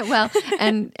 Well,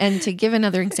 and to give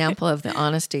another example of the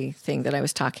honesty thing that I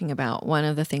was talking about, one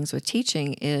of the things with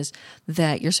teaching is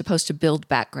that you're supposed to build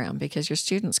background, because your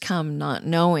students come not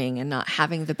knowing and not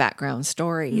having the background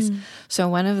stories. So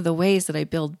one of the ways that I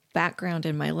build background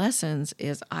in my lessons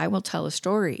is I will tell a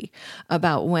story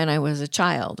about when I was a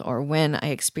child or when I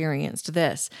experienced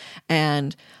this.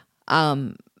 And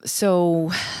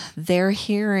so they're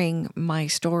hearing my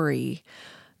story.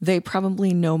 They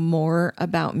probably know more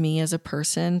about me as a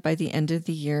person by the end of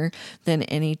the year than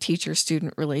any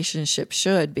teacher-student relationship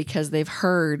should, because they've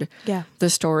heard the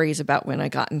stories about when I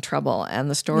got in trouble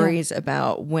and the stories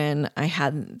about when I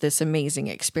had this amazing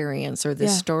experience, or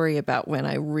this story about when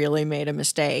I really made a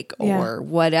mistake or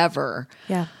whatever.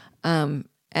 Yeah.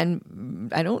 And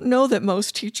I don't know that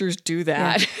most teachers do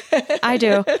that. Yeah. I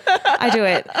do it.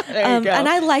 There you go. And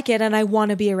I like it, and I want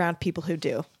to be around people who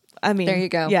do. I mean, there you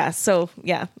go. Yeah. So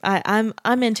yeah,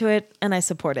 I'm into it and I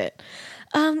support it.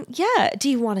 Do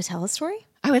you want to tell a story?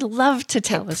 I would love to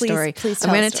tell a story. Please tell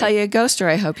I'm going to tell you a ghost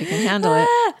story. I hope you can handle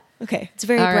it. Okay. It's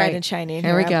very bright and shiny.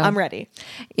 Here we go. I'm ready.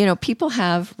 People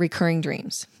have recurring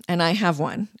dreams, and I have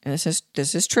one. And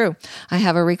this is true. I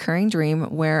have a recurring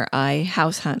dream where I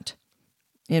house hunt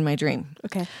in my dream.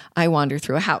 Okay. I wander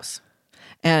through a house,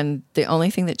 and the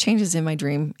only thing that changes in my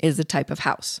dream is the type of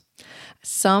house.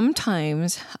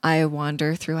 Sometimes I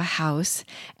wander through a house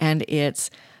and it's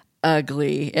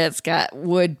ugly. It's got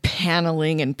wood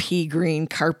paneling and pea green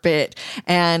carpet,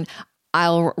 and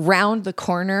I'll round the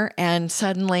corner and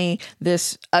suddenly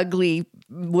this ugly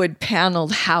wood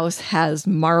paneled house has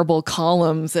marble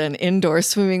columns and indoor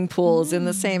swimming pools in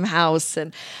the same house.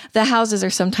 And the houses are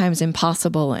sometimes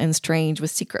impossible and strange with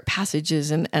secret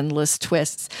passages and endless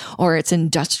twists, or it's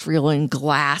industrial and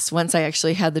glass. Once I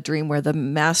actually had the dream where the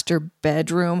master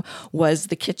bedroom was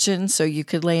the kitchen, so you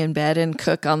could lay in bed and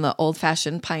cook on the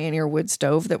old-fashioned Pioneer wood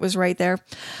stove that was right there.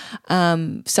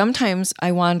 Sometimes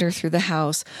I wander through the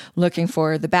house looking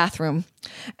for the bathroom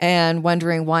and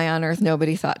wondering why on earth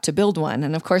nobody thought to build one.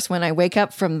 And of course, when I wake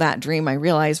up from that dream, I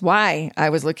realize why I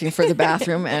was looking for the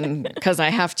bathroom, and because I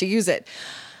have to use it.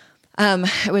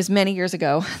 It was many years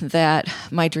ago that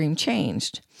my dream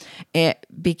changed. It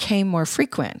became more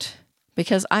frequent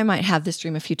because I might have this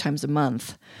dream a few times a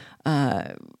month.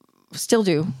 Still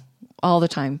do all the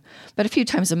time, but a few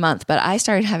times a month. But I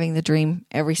started having the dream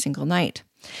every single night.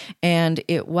 And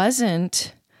it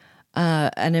wasn't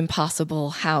an impossible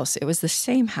house. It was the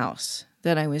same house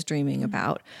that I was dreaming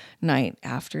about night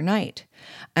after night.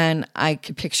 And I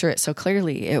could picture it so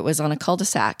clearly. It was on a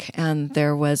cul-de-sac, and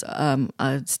there was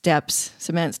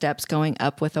cement steps going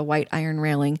up with a white iron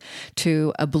railing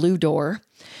to a blue door.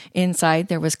 Inside,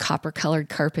 there was copper-colored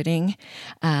carpeting.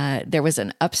 There was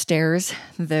an upstairs,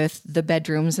 the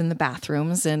bedrooms and the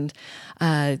bathrooms, and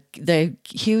the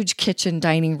huge kitchen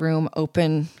dining room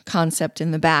open concept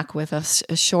in the back with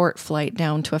a short flight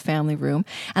down to a family room,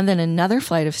 and then another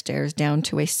flight of stairs down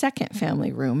to a second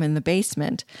family room in the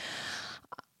basement.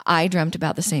 I dreamt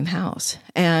about the same house,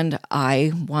 and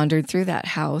I wandered through that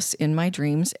house in my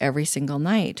dreams every single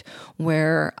night,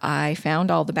 where I found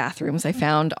all the bathrooms, I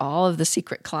found all of the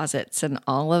secret closets and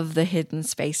all of the hidden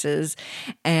spaces,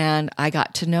 and I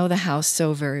got to know the house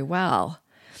so very well.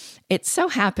 It so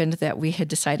happened that we had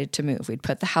decided to move. We'd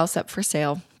put the house up for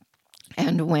sale.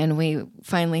 And when we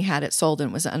finally had it sold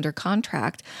and it was under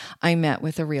contract, I met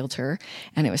with a realtor,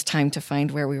 and it was time to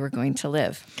find where we were going to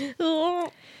live.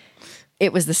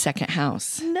 It was the second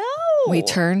house. No. We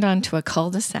turned onto a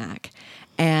cul-de-sac,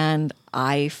 and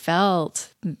I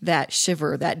felt that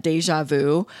shiver, that deja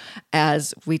vu,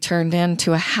 as we turned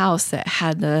into a house that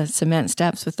had the cement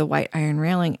steps with the white iron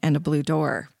railing and a blue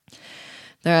door.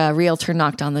 The realtor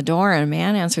knocked on the door, and a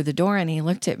man answered the door, and he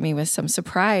looked at me with some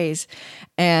surprise,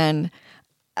 and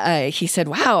he said,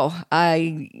 "Wow,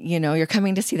 you're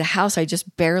coming to see the house. I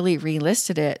just barely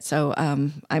relisted it, so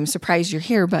I'm surprised you're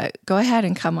here. But go ahead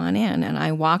and come on in." And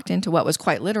I walked into what was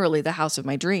quite literally the house of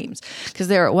my dreams, because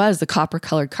there it was, the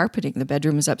copper-colored carpeting, the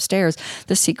bedrooms upstairs,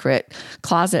 the secret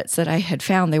closets that I had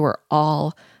found. They were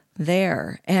all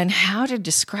there. And how to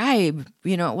describe,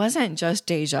 it wasn't just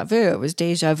deja vu. It was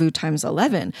deja vu times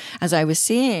 11, as I was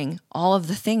seeing all of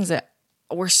the things that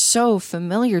were so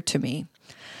familiar to me.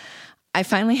 I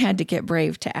finally had to get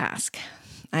brave to ask.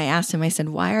 I asked him, I said,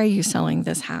 "Why are you selling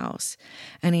this house?"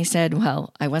 And he said,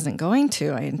 "Well, I wasn't going to.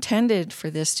 I intended for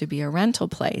this to be a rental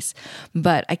place,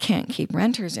 but I can't keep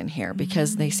renters in here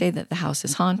because they say that the house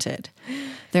is haunted.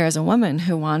 There is a woman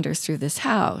who wanders through this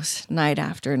house night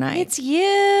after night." It's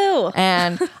you.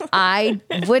 And I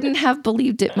wouldn't have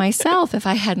believed it myself if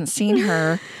I hadn't seen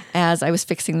her as I was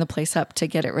fixing the place up to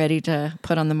get it ready to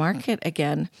put on the market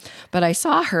again. But I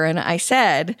saw her, and I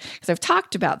said, because I've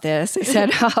talked about this, I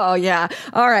said, "Oh yeah,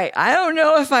 all right, I don't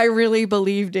know if I really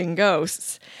believed in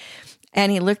ghosts." And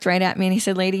he looked right at me and he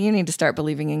said, "Lady, you need to start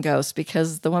believing in ghosts,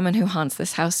 because the woman who haunts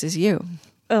this house is you."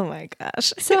 Oh my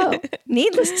gosh. So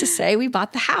needless to say, we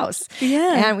bought the house.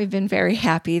 Yeah. And we've been very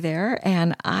happy there.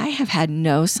 And I have had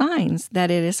no signs that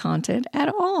it is haunted at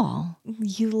all.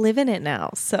 You live in it now.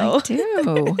 So I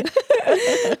do.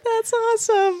 That's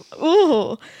awesome.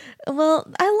 Ooh. Well,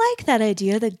 I like that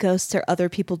idea that ghosts are other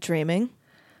people dreaming.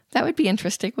 That would be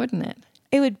interesting, wouldn't it?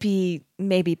 It would be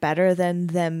maybe better than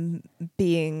them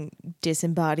being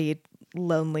disembodied,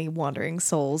 lonely, wandering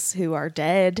souls who are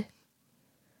dead.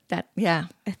 Yeah.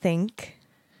 I think.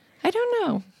 I don't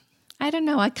know.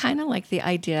 I kind of like the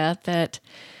idea that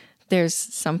there's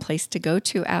some place to go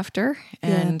to after.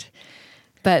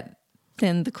 But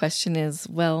then the question is,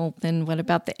 well, then what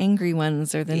about the angry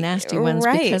ones or the nasty ones?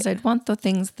 Right. Because I'd want the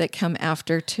things that come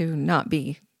after to not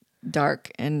be dark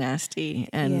and nasty.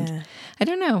 And I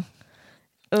don't know.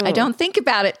 Ooh. I don't think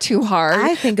about it too hard.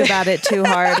 I think about it too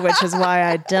hard, which is why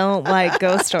I don't like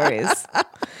ghost stories.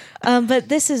 But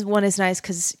this one is nice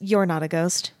because you're not a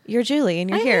ghost. You're Julie, and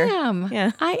you're here.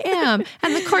 I am.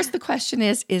 And of course, the question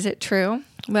is it true?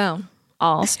 Well,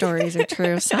 all stories are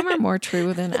true. Some are more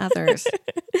true than others.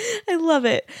 I love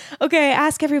it. Okay, I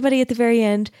ask everybody at the very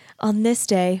end, on this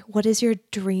day, what is your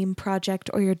dream project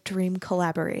or your dream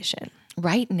collaboration?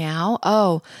 Right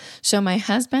now? So my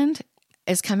husband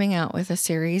is coming out with a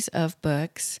series of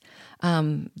books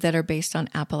that are based on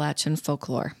Appalachian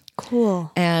folklore.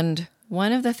 Cool. And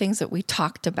one of the things that we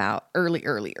talked about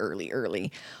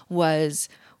early was,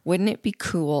 wouldn't it be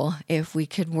cool if we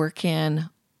could work in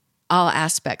all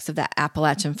aspects of that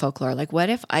Appalachian folklore? Like, what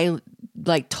if I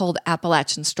told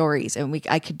Appalachian stories, and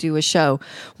I could do a show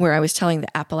where I was telling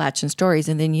the Appalachian stories,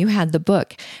 and then you had the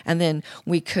book, and then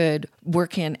we could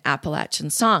work in Appalachian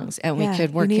songs, and we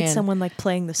could work in. You need someone like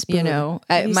playing the spoon.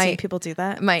 Have you seen people do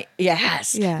that? My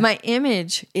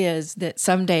image is that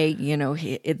someday,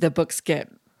 the books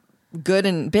get good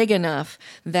and big enough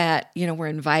that, we're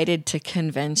invited to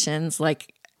conventions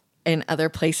like in other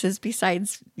places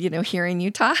besides, here in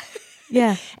Utah.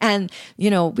 Yeah. And,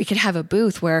 we could have a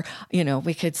booth where,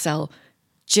 we could sell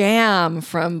jam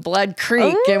from Blood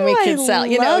Creek, and we could sell,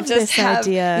 just have,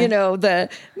 idea.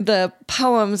 The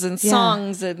poems and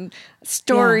songs and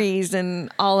stories and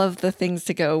all of the things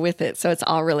to go with it. So it's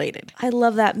all related. I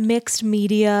love that mixed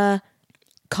media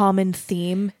common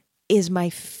theme is my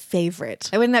favorite.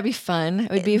 Wouldn't that be fun?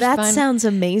 It would be that fun. That sounds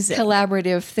amazing.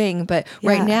 Collaborative thing. But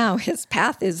right now his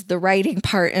path is the writing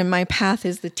part and my path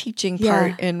is the teaching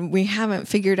part. And we haven't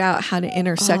figured out how to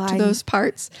intersect those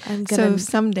parts. So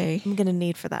someday. I'm going to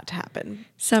need for that to happen.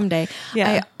 Someday.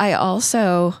 Yeah. I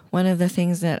also, one of the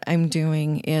things that I'm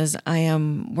doing is I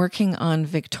am working on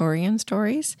Victorian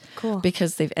stories. Cool.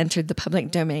 Because they've entered the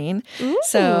public domain. Ooh.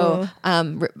 So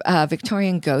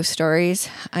Victorian ghost stories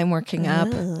I'm working up.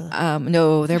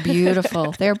 No, they're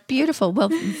beautiful. They're beautiful. Well,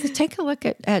 take a look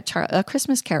at A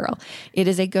Christmas Carol. It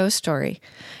is a ghost story.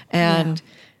 And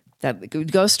that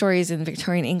ghost stories in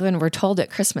Victorian England were told at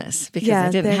Christmas because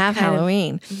they didn't have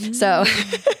Halloween. So,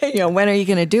 when are you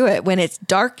going to do it? When it's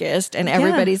darkest and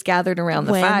everybody's gathered around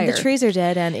the fire. When the trees are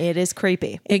dead and it is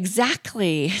creepy.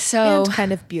 Exactly. So and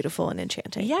kind of beautiful and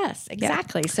enchanting. Yes,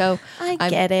 exactly. Yeah. So I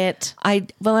get it.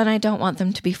 And I don't want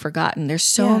them to be forgotten. There's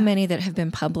so many that have been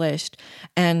published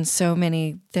and so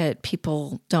many that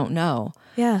people don't know.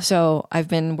 Yeah. So I've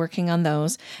been working on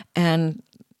those, and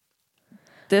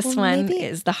this one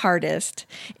is the hardest,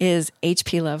 is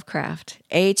H.P. Lovecraft.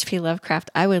 H.P.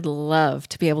 Lovecraft, I would love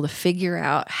to be able to figure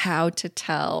out how to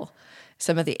tell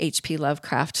some of the H.P.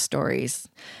 Lovecraft stories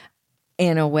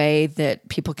in a way that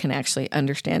people can actually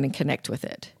understand and connect with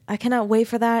it. I cannot wait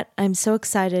for that. I'm so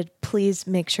excited. Please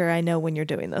make sure I know when you're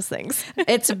doing those things.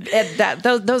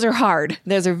 Those are hard.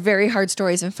 Those are very hard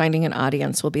stories, and finding an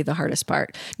audience will be the hardest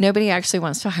part. Nobody actually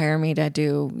wants to hire me to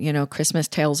do, Christmas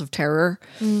Tales of Terror.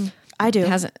 I do.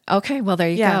 Okay, well, there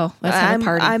you go. Let's have a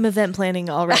party. I'm event planning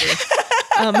already.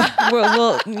 I'm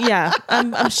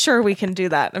sure we can do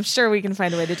that. I'm sure we can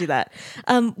find a way to do that.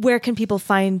 Where can people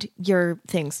find your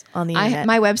things on the internet?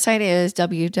 My website is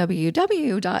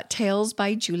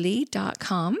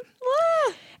www.talesbyjulie.com.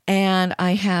 And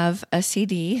I have a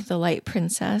CD, The Light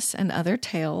Princess and Other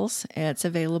Tales. It's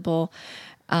available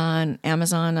on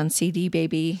Amazon, on CD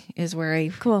Baby is where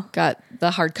I got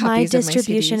the hard copies of my CDs. My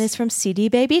distribution is from CD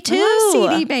Baby too. I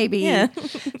love CD Baby. Yeah.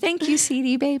 Thank you,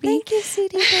 CD Baby. Thank you,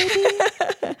 CD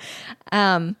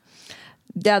Baby.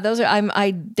 Those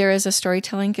are. There is a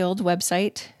Storytelling Guild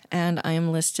website, and I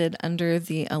am listed under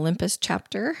the Olympus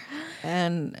chapter,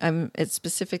 and it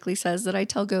specifically says that I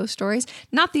tell ghost stories.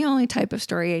 Not the only type of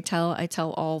story I tell. I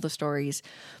tell all the stories,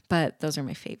 but those are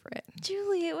my favorite.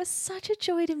 Julie, it was such a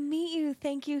joy to meet you.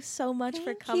 Thank you so much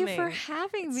for coming. Thank you for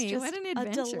having me. What an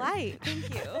adventure. A delight.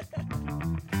 Thank you.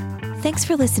 Thanks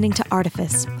for listening to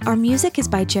Artifice. Our music is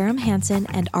by Jerem Hansen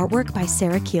and artwork by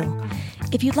Sarah Keel.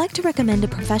 If you'd like to recommend a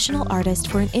professional artist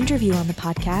for an interview on the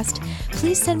podcast,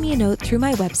 please send me a note through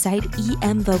my website,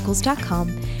 emvocals.com,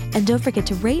 and don't forget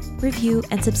to rate, review,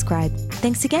 and subscribe.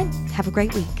 Thanks again. Have a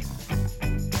great week.